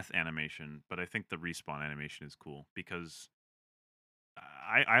the death animation, but I think the respawn animation is cool because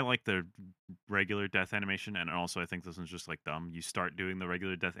I like the regular death animation, and also I think this one's just like dumb. You start doing the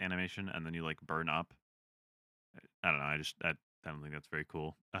regular death animation, and then you like burn up. I don't know. I don't think that's very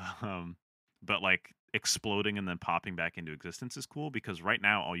cool. Um, but like exploding and then popping back into existence is cool because right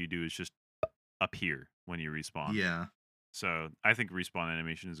now all you do is just appear when you respawn. Yeah. So I think respawn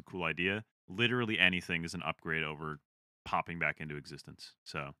animation is a cool idea. Literally anything is an upgrade over popping back into existence.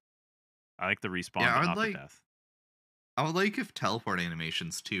 So I like the respawn, Yeah, but not the death. I would like if teleport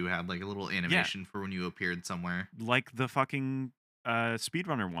animations too had like a little Yeah, animation for when you appeared somewhere. like the fucking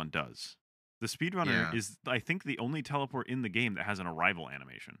Speedrunner one does. The speedrunner is, I think, the only teleport in the game that has an arrival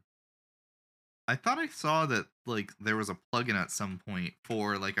animation. I thought I saw that like there was a plugin at some point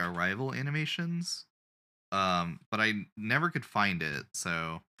for like arrival animations. But I never could find it,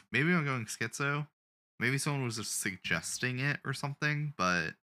 so maybe I'm going schizo. Maybe someone was just suggesting it or something,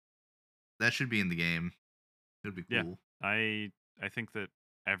 but that should be in the game. It would be cool. Yeah, I think that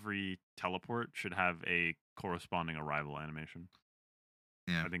every teleport should have a corresponding arrival animation.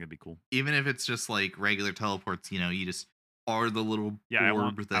 Yeah, I think it'd be cool. Even if it's just like regular teleports, you just are the little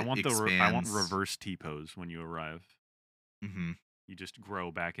orb that expands. I want reverse T-pose when you arrive. Mm-hmm. You just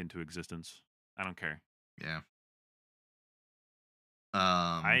grow back into existence. I don't care. Yeah.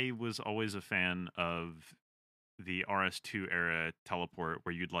 I was always a fan of the RS2 era teleport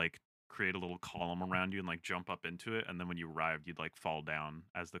where you'd like create a little column around you and like jump up into it, and then when you arrived, you'd like fall down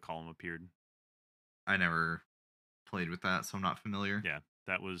as the column appeared. I never played with that, so I'm not familiar. Yeah,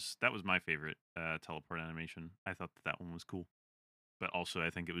 that was my favorite teleport animation. I thought that one was cool, but also I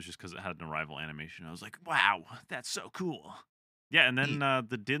think it was just because it had an arrival animation. I was like, wow, that's so cool. Yeah, and then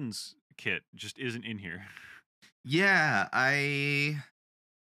the Din's kit just isn't in here. Yeah, I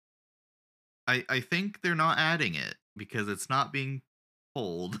think they're not adding it because it's not being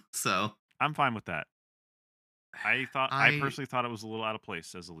pulled. So I'm fine with that. I personally thought it was a little out of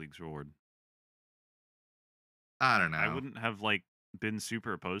place as a League's reward. I don't know. I wouldn't have like been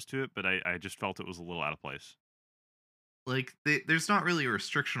super opposed to it, but I just felt it was a little out of place. Like there's not really a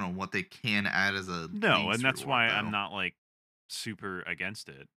restriction on what they can add as a and that's why I'm not like super against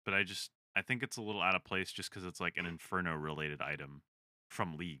it. But I think it's a little out of place just because it's like an Inferno related item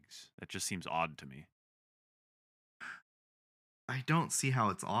from Leagues. That just seems odd to me. I don't see how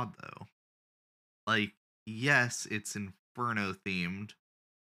it's odd though. Like, yes, it's Inferno themed,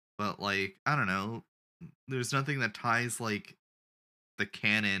 but like, I don't know. There's nothing that ties like the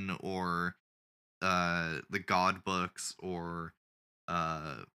canon or the god books or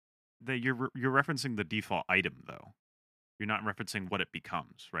you're referencing the default item though. You're not referencing what it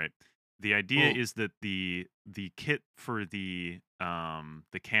becomes, right? The idea is that the kit for the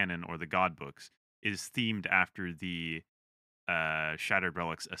canon or the god books is themed after the Shattered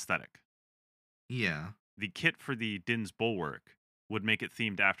Relics aesthetic. Yeah. The kit for the Din's Bulwark would make it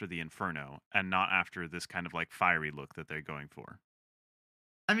themed after the Inferno and not after this kind of like fiery look that they're going for.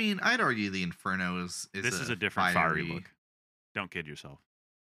 I mean, I'd argue the Inferno is this is a different fiery look. Don't kid yourself.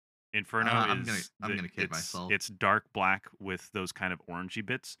 Inferno I'm gonna kid myself. It's dark black with those kind of orangey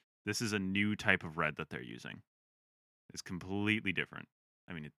bits. This is a new type of red that they're using. It's completely different.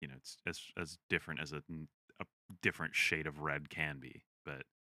 I mean, it's as different as a different shade of red can be, but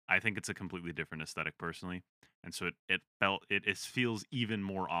I think it's a completely different aesthetic personally, and so it feels even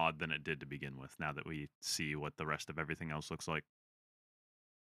more odd than it did to begin with. Now that we see what the rest of everything else looks like.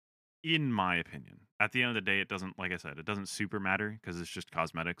 In my opinion, at the end of the day, it doesn't, like I said, it doesn't super matter because it's just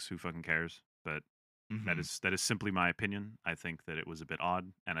cosmetics. Who fucking cares? But that is simply my opinion. I think that it was a bit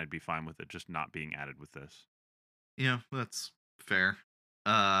odd, and I'd be fine with it just not being added with this. Yeah, that's fair.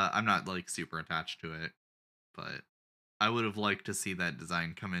 I'm not like super attached to it, but I would have liked to see that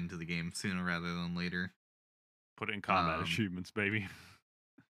design come into the game sooner rather than later. Put it in combat achievements, baby.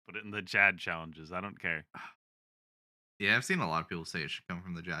 Put it in the Jad challenges. I don't care. Yeah, I've seen a lot of people say it should come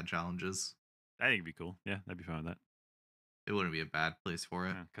from the Jad challenges. I think it'd be cool. Yeah, I'd be fine with that. It wouldn't be a bad place for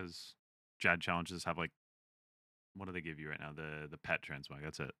it. Because Jad challenges have like, what do they give you right now? The pet transmog.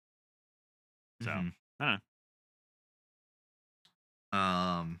 That's it. So I don't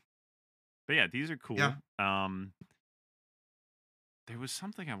know. But yeah, these are cool. Yeah. There was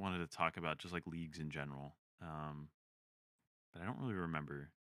something I wanted to talk about, just like Leagues in general. But I don't really remember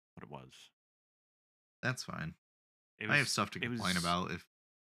what it was. That's fine. I have stuff to complain about.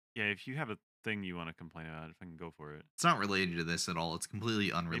 If you have a thing you want to complain about, if I can go for it. It's not related to this at all. It's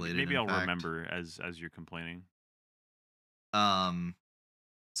completely unrelated. Maybe I'll remember as you're complaining.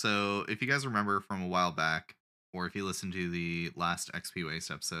 So if you guys remember from a while back, or if you listened to the last XP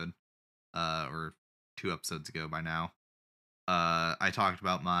Waste episode, or 2 episodes ago by now, I talked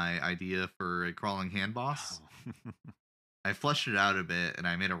about my idea for a crawling hand boss. Oh. I fleshed it out a bit, and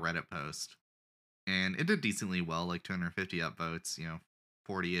I made a Reddit post. And it did decently well, like 250 upvotes,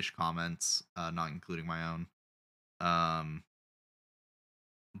 40-ish comments, not including my own.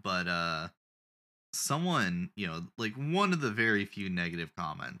 But someone, like one of the very few negative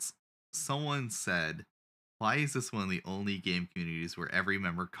comments, someone said, why is this one of the only game communities where every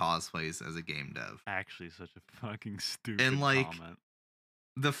member cosplays as a game dev? Actually, such a fucking stupid comment.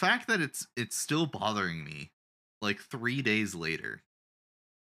 The fact that it's still bothering me, like 3 days later.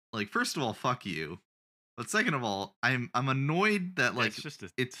 Like, first of all, fuck you. But second of all, I'm annoyed that Yeah, like it's just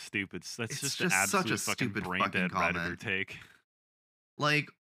a it's stupid. That's it's just an just such a absolute fucking stupid brain fucking dead Redditor comment. take. Like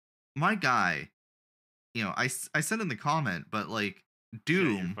my guy, I said in the comment, but like Yeah, your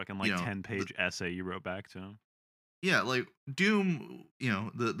Doom, fucking like 10-page essay you wrote back to him. yeah, like Doom,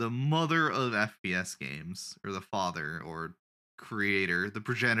 the mother of FPS games, or the father or creator, the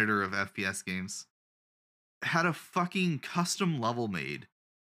progenitor of FPS games, had a fucking custom level made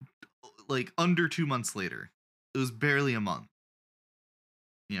like under 2 months later. It was barely a month.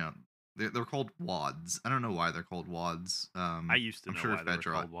 You know, they're called WADs. I don't know why they're called WADs. I used to I'm know sure why they were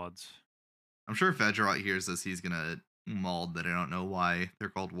Fedrot. called WADs. I'm sure if Fedrot hears this, he's gonna mauled that I don't know why they're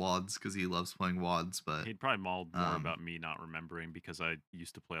called WADs because he loves playing WADs. But He'd probably mauled more about me not remembering because I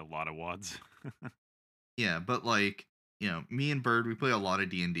used to play a lot of WADs. yeah, but like me and Bird, we play a lot of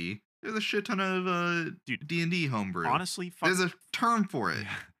D&D. There's a shit ton of D&D homebrew. Honestly, there's a term for it.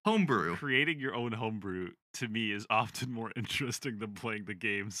 Yeah. Homebrew. Creating your own homebrew to me is often more interesting than playing the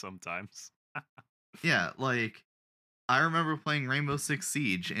game sometimes. Yeah, like I remember playing Rainbow Six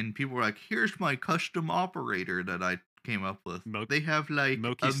Siege, and people were like, "Here's my custom operator that I came up with." They have like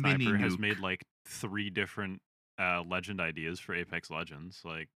Moki a Sniper mini has nuke. made like 3 different legend ideas for Apex Legends.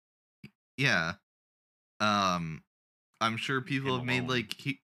 Like, yeah, I'm sure people have made alone.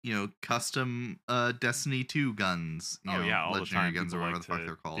 like custom Destiny 2 guns. Yeah, all legendary the time guns or people whatever like the fuck to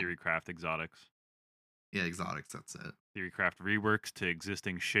they're called. theorycraft exotics. Yeah, exotics. That's it. Theorycraft reworks to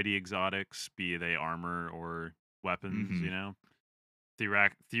existing shitty exotics, be they armor or weapons. Mm-hmm.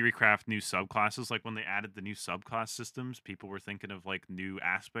 Theorycraft new subclasses. Like when they added the new subclass systems, people were thinking of like new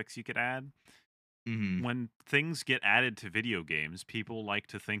aspects you could add. Mm-hmm. When things get added to video games, people like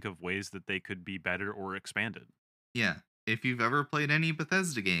to think of ways that they could be better or expanded. Yeah. If you've ever played any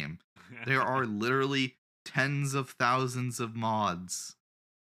Bethesda game, there are literally tens of thousands of mods.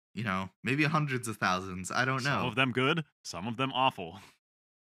 Maybe hundreds of thousands. I don't know. Some of them good, some of them awful.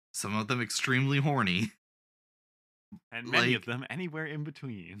 Some of them extremely horny. And many of them anywhere in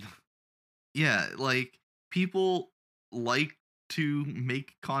between. Yeah, like people like to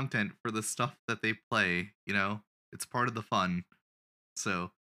make content for the stuff that they play, It's part of the fun.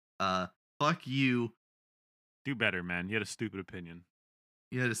 So, fuck you. Do better, man. You had a stupid opinion.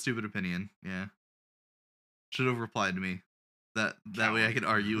 You had a stupid opinion. Yeah. Should have replied to me. That way I could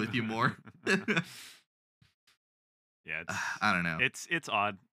argue with you more. Yeah, I don't know. It's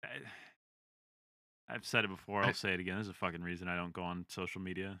odd. I've said it before. I'll say it again. There's a fucking reason I don't go on social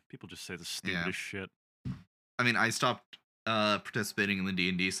media. People just say the stupidest shit. I mean, I stopped participating in the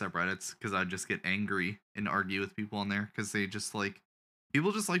D&D subreddits because I'd just get angry and argue with people on there because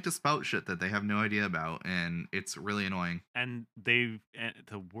people just like to spout shit that they have no idea about, and it's really annoying. And the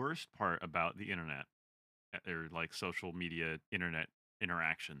worst part about the internet, or like social media internet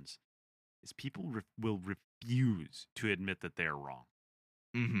interactions, is people will refuse to admit that they're wrong.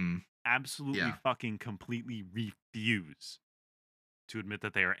 Mm-hmm. Absolutely fucking completely refuse to admit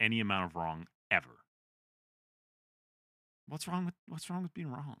that they are any amount of wrong ever. What's wrong with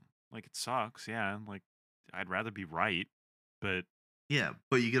being wrong? Like, it sucks, yeah. Like, I'd rather be right, but yeah,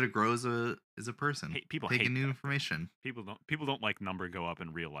 but you get to grow as a person. People take hate new information. People don't like number go up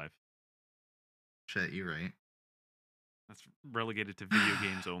in real life. Shit, you're right. That's relegated to video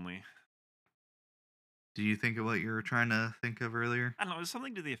games only. Do you think of what you were trying to think of earlier? I don't know. It's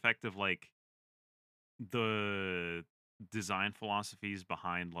something to the effect of like the design philosophies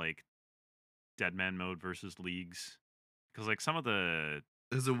behind like Deadman mode versus leagues, because like some of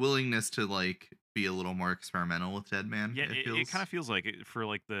there's a willingness to like be a little more experimental with Deadman. Yeah, it kind of feels like it for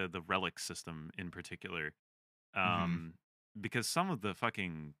like the relic system in particular, because some of the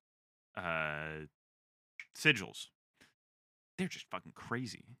fucking sigils, they're just fucking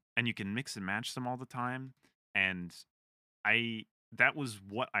crazy, and you can mix and match them all the time. And that was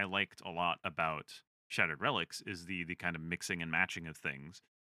what I liked a lot about Shattered Relics, is the kind of mixing and matching of things.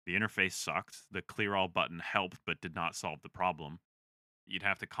 The interface sucked. The clear all button helped but did not solve the problem. You'd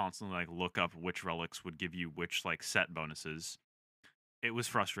have to constantly like look up which relics would give you which like set bonuses. It was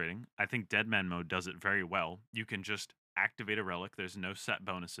frustrating. I think Deadman mode does it very well. You can just activate a relic. There's no set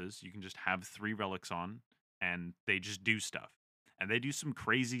bonuses. You can just have 3 relics on, and they just do stuff. And they do some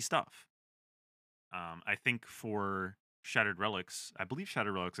crazy stuff. I think for Shattered Relics, I believe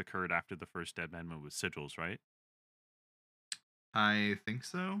Shattered Relics occurred after the first Deadman mode with sigils, right? I think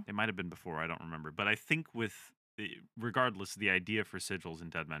so. It might have been before. I don't remember. But I think regardless, the idea for sigils in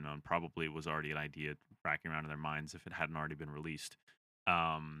Deadman mode probably was already an idea racking around in their minds if it hadn't already been released.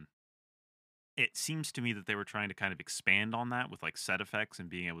 It seems to me that they were trying to kind of expand on that with like set effects and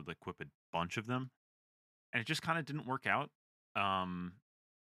being able to equip a bunch of them, and it just kind of didn't work out.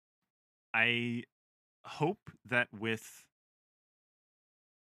 I hope that with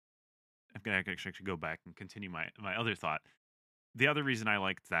I'm gonna actually go back and continue my other thought. The other reason I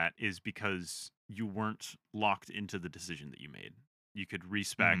liked that is because you weren't locked into the decision that you made. You could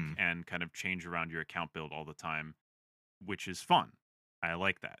respec Hmm. and kind of change around your account build all the time, which is fun. I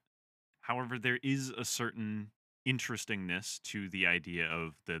like that. However, there is a certain interestingness to the idea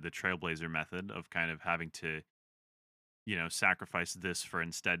of the Trailblazer method of kind of having to, sacrifice this for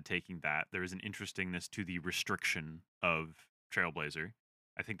instead taking that. There is an interestingness to the restriction of Trailblazer.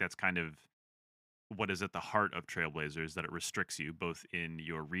 I think that's kind of what is at the heart of Trailblazer is that it restricts you both in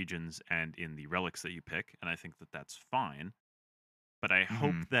your regions and in the relics that you pick, and I think that that's fine. But I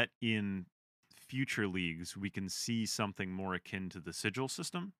hope Hmm. that in future leagues we can see something more akin to the sigil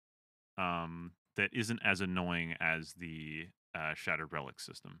system, that isn't as annoying as the Shattered Relic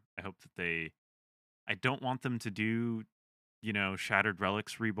system. I hope that they. I don't want them to do, Shattered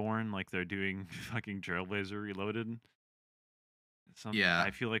Relics Reborn like they're doing fucking Trailblazer Reloaded. Yeah. I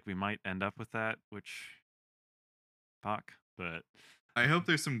feel like we might end up with that, which fuck. But I hope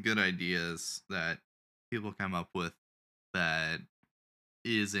there's some good ideas that people come up with that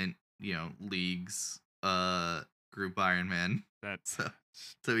isn't, League's group Iron Man. that's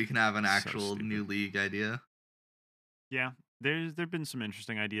So we can have an so actual new stupid. league idea. Yeah, there've been some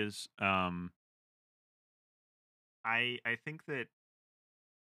interesting ideas. I think that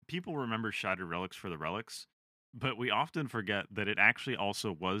people remember Shattered Relics for the relics, but we often forget that it actually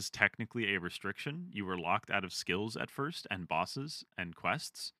also was technically a restriction. You were locked out of skills at first and bosses and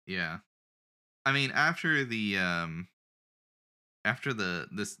quests. Yeah. I mean, after the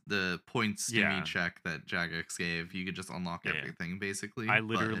points stimmy Yeah, check that Jagex gave, you could just unlock yeah. everything basically. I But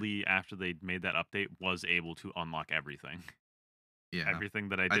literally, after they made that update, was able to unlock everything. yeah, Everything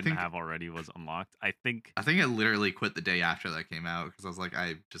that I I didn't think have already was unlocked. I think I think I literally quit the day after that came out because I was like,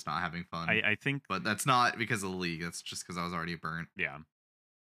 I'm just not having fun. I think But that's not because of the league. That's just because I was already burnt. yeah.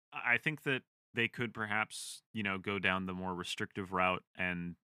 I think that they could perhaps, go down the more restrictive route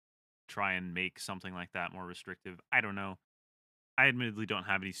and try and make something like that more restrictive. I don't know. I admittedly don't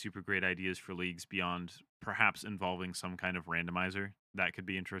have any super great ideas for leagues beyond perhaps involving some kind of randomizer. That could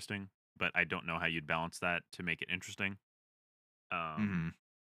be interesting, but I don't know how you'd balance that to make it interesting. Um,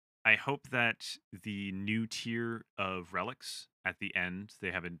 Hmm. I hope that the new tier of relics at the end,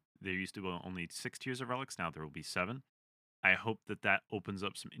 there used to be only 6 tiers of relics, now there will be 7. I hope that that opens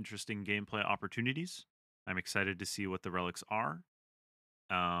up some interesting gameplay opportunities. I'm excited to see what the relics are.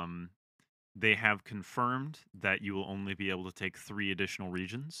 Um, they have confirmed that you will only be able to take 3 additional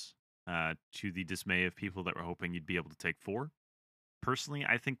regions, to the dismay of people that were hoping you'd be able to take 4. Personally,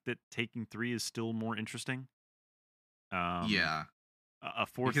 I think that taking 3 is still more interesting. Um, Yeah, a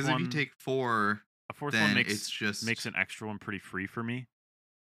fourth because if you one, take 4, a fourth one then it's makes just. an extra one pretty free for me.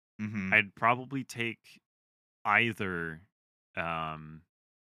 Hmm. I'd probably take either um,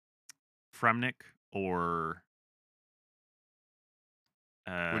 Fremnik or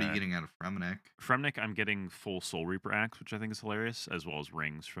What are you uh, getting out of Fremnik? Fremnik. I'm getting full Soul Reaper axe, which I think is hilarious, as well as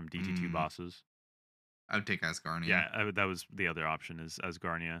rings from DT2 Mm, bosses. I would take Asgarnia. Yeah, that was the other option is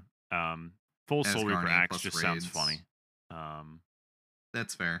Asgarnia. Full Soul Reaper Asgarnia axe plus just sounds raids. funny. Um,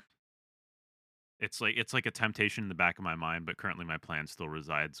 That's fair. it's like a temptation in the back of my mind, but currently my plan still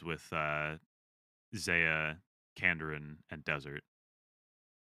resides with Zaya, Kandarin, and Desert,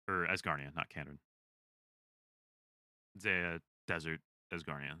 or Asgarnia, not Kandarin. Zaya, Desert,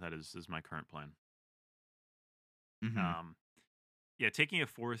 Asgarnia. That is my current plan. Hmm. Um, yeah, taking a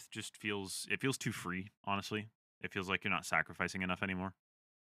fourth just feels too free. Honestly, it feels like you're not sacrificing enough anymore.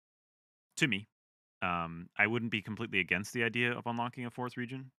 To me, I wouldn't be completely against the idea of unlocking a fourth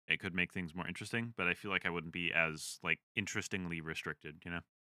region. It could make things more interesting, but I feel like I wouldn't be as like interestingly restricted.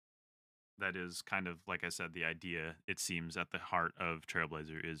 That is kind of like I said, the idea. It seems at the heart of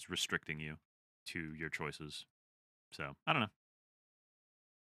Trailblazer is restricting you to your choices. So I don't know.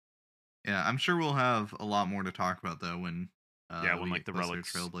 Yeah, I'm sure we'll have a lot more to talk about though when Yeah, when we like get closer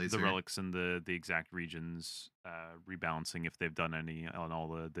to the Trailblazer. relics and the exact regions rebalancing, if they've done any and all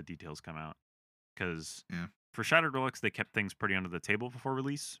the details come out. Because Yeah. for Shattered Relics, they kept things pretty under the table before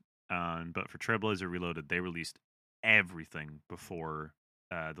release. But for Trailblazer Reloaded, they released everything before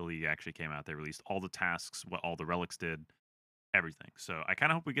the league actually came out. They released all the tasks, what all the relics did, everything. So I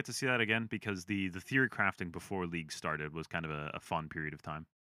kind of hope we get to see that again because the theory crafting before league started was kind of a fun period of time.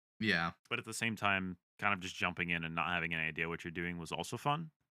 Yeah. But at the same time, kind of just jumping in and not having any idea what you're doing was also fun.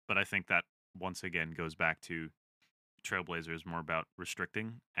 But I think that once again goes back to Trailblazer is more about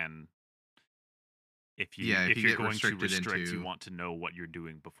restricting, and Yeah, if if you you're get going to restricted restrict, you into. want to know what you're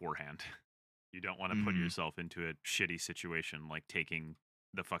doing beforehand. You don't want to put Mhm. yourself into a shitty situation like taking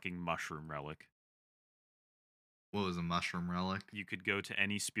the fucking mushroom relic. What was a mushroom relic? You could go to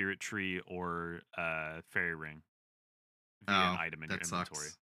any spirit tree or fairy ring via an item in your inventory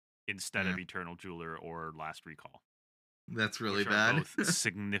instead of Eternal Jeweler or Last Recall. That's really which bad. Are both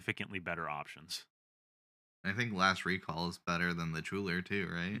significantly better options. I think Last Recall is better than the Jeweler too,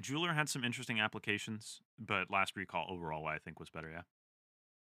 right? Jeweler had some interesting applications, but Last Recall overall I think was better, yeah.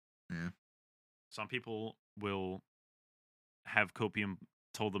 Yeah. Some people will have copium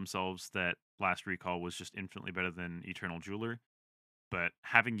told themselves that Last Recall was just infinitely better than Eternal Jeweler, but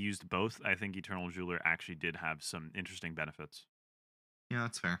having used both, I think Eternal Jeweler actually did have some interesting benefits. Yeah,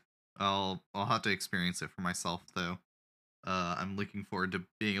 that's fair. I'll have to experience it for myself though. I'm looking forward to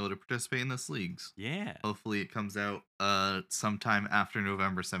being able to participate in this leagues. Yeah. Hopefully it comes out sometime after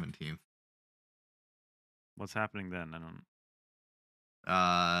November 17th. What's happening then? I don't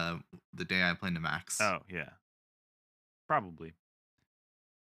the day I play to max. Oh, yeah. Probably.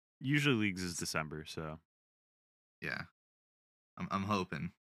 Usually leagues is December, so yeah. I'm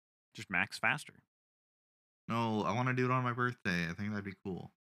hoping. Just max faster. No, I want to do it on my birthday. I think that'd be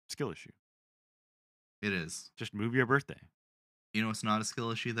cool. Skill issue. It is. Just move your birthday. You know it's not a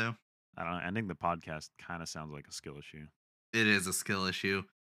skill issue though? I don't know. Ending the podcast kind of sounds like a skill issue. It is a skill issue,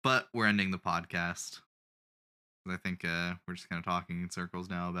 but we're ending the podcast. I think we're just kind of talking in circles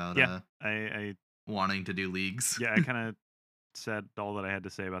now about I wanting to do leagues. Yeah, I kind of said all that I had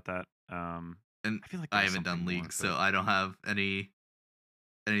to say about that. And I feel like I haven't done leagues, so I don't have anything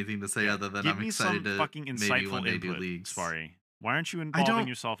to say other than I'm excited to fucking insightful maybe one day input, do leagues. Sorry, why aren't you involving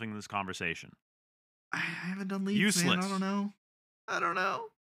yourself in this conversation? I haven't done leagues. Useless. Man. I don't know.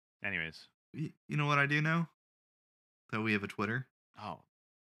 Anyways, you know what I do know? That we have a Twitter. Oh,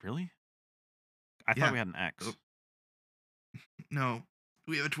 really? I thought we had an X. Oh. No,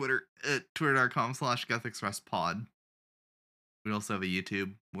 we have a Twitter at twitter.com/GothicsRestPod. We also have a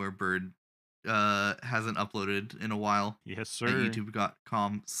YouTube where Bird hasn't uploaded in a while. Yes, sir. At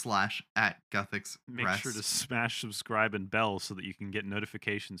youtube.com/@GothicsRest. Make sure to smash subscribe and bell so that you can get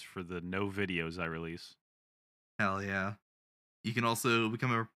notifications for the no videos I release. Hell yeah. You can also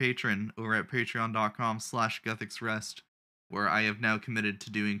become a patron over at patreon.com/GothicsRest, where I have now committed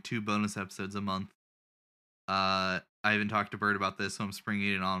to doing 2 bonus episodes a month. I haven't talked to Bird about this, so I'm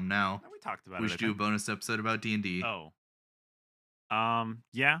springing it on him now. We talked about it. We should do a bonus episode about D&D. Oh.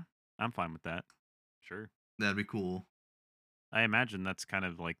 Yeah, I'm fine with that. Sure. That'd be cool. I imagine that's kind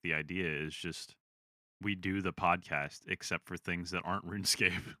of like the idea is just we do the podcast except for things that aren't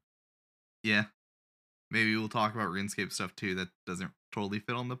RuneScape. Yeah. Maybe we'll talk about RuneScape stuff too that doesn't totally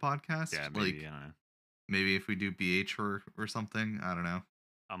fit on the podcast. Yeah, maybe, I don't know. Maybe if we do BH or something, I don't know.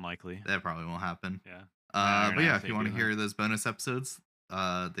 Unlikely. That probably won't happen. Yeah. But yeah, if you want to hear those bonus episodes,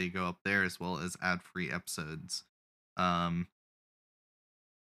 they go up there as well as ad-free episodes.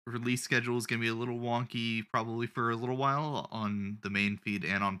 Release schedule is going to be a little wonky probably for a little while on the main feed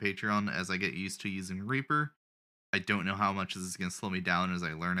and on Patreon as I get used to using Reaper. I don't know how much this is going to slow me down as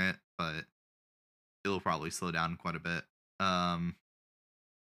I learn it, but it'll probably slow down quite a bit.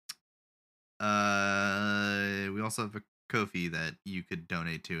 We also have a Ko-fi that you could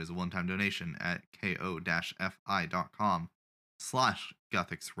donate to as a one-time donation at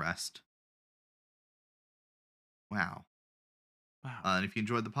ko-fi.com/GothicsRest. Wow. And if you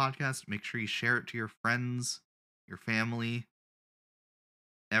enjoyed the podcast, make sure you share it to your friends, your family,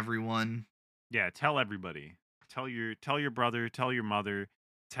 everyone. Yeah, tell everybody. Tell your brother, tell your mother,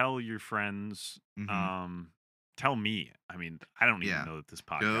 tell your friends. Mm-hmm. Tell me. I mean, I don't even know that this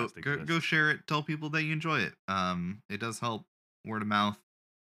podcast exists. Go share it. Tell people that you enjoy it. It does help word of mouth,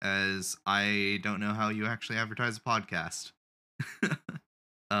 as I don't know how you actually advertise a podcast.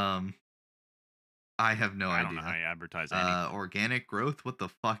 I have no idea. I don't know how you advertise anything. Organic growth? What the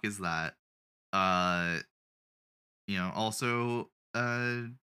fuck is that? Also,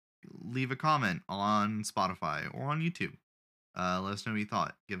 leave a comment on Spotify or on YouTube. Let us know what you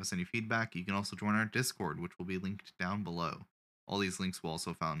thought. Give us any feedback. You can also join our Discord, which will be linked down below. All these links will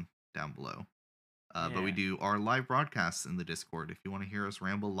also found down below. But we do our live broadcasts in the Discord. If you want to hear us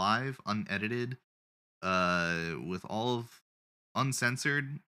ramble live, unedited, with all of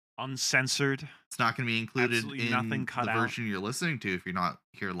uncensored. It's not going to be included in the version you're listening to if you're not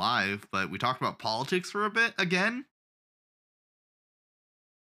here live. But we talked about politics for a bit again.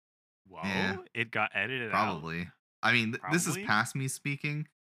 Whoa, yeah, it got edited probably. I mean, this is past me speaking.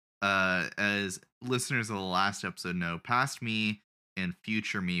 As listeners of the last episode know, past me and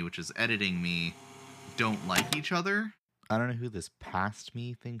future me, which is editing me, don't like each other. I don't know who this past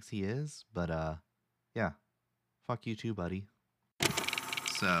me thinks he is, but yeah. Fuck you too, buddy.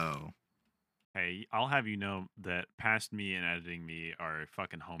 So, hey, I'll have you know that past me and editing me are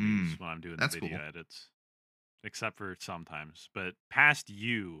fucking homies when I'm doing the video edits. except for sometimes. But past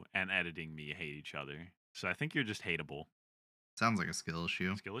you and editing me hate each other. So I think you're just hateable. Sounds like a skill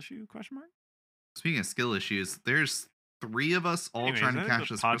issue. Skill issue? Question mark? Speaking of skill issues, there's 3 of us all trying to catch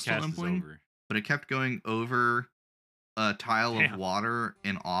this crystal impling, but it kept going over a tile of water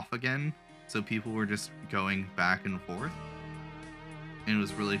and off again. So people were just going back and forth. And it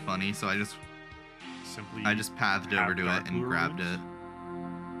was really funny. So I just pathed over to it and grabbed it.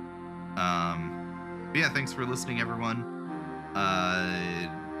 But yeah, thanks for listening, everyone.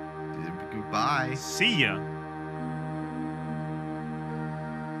 Goodbye. See ya.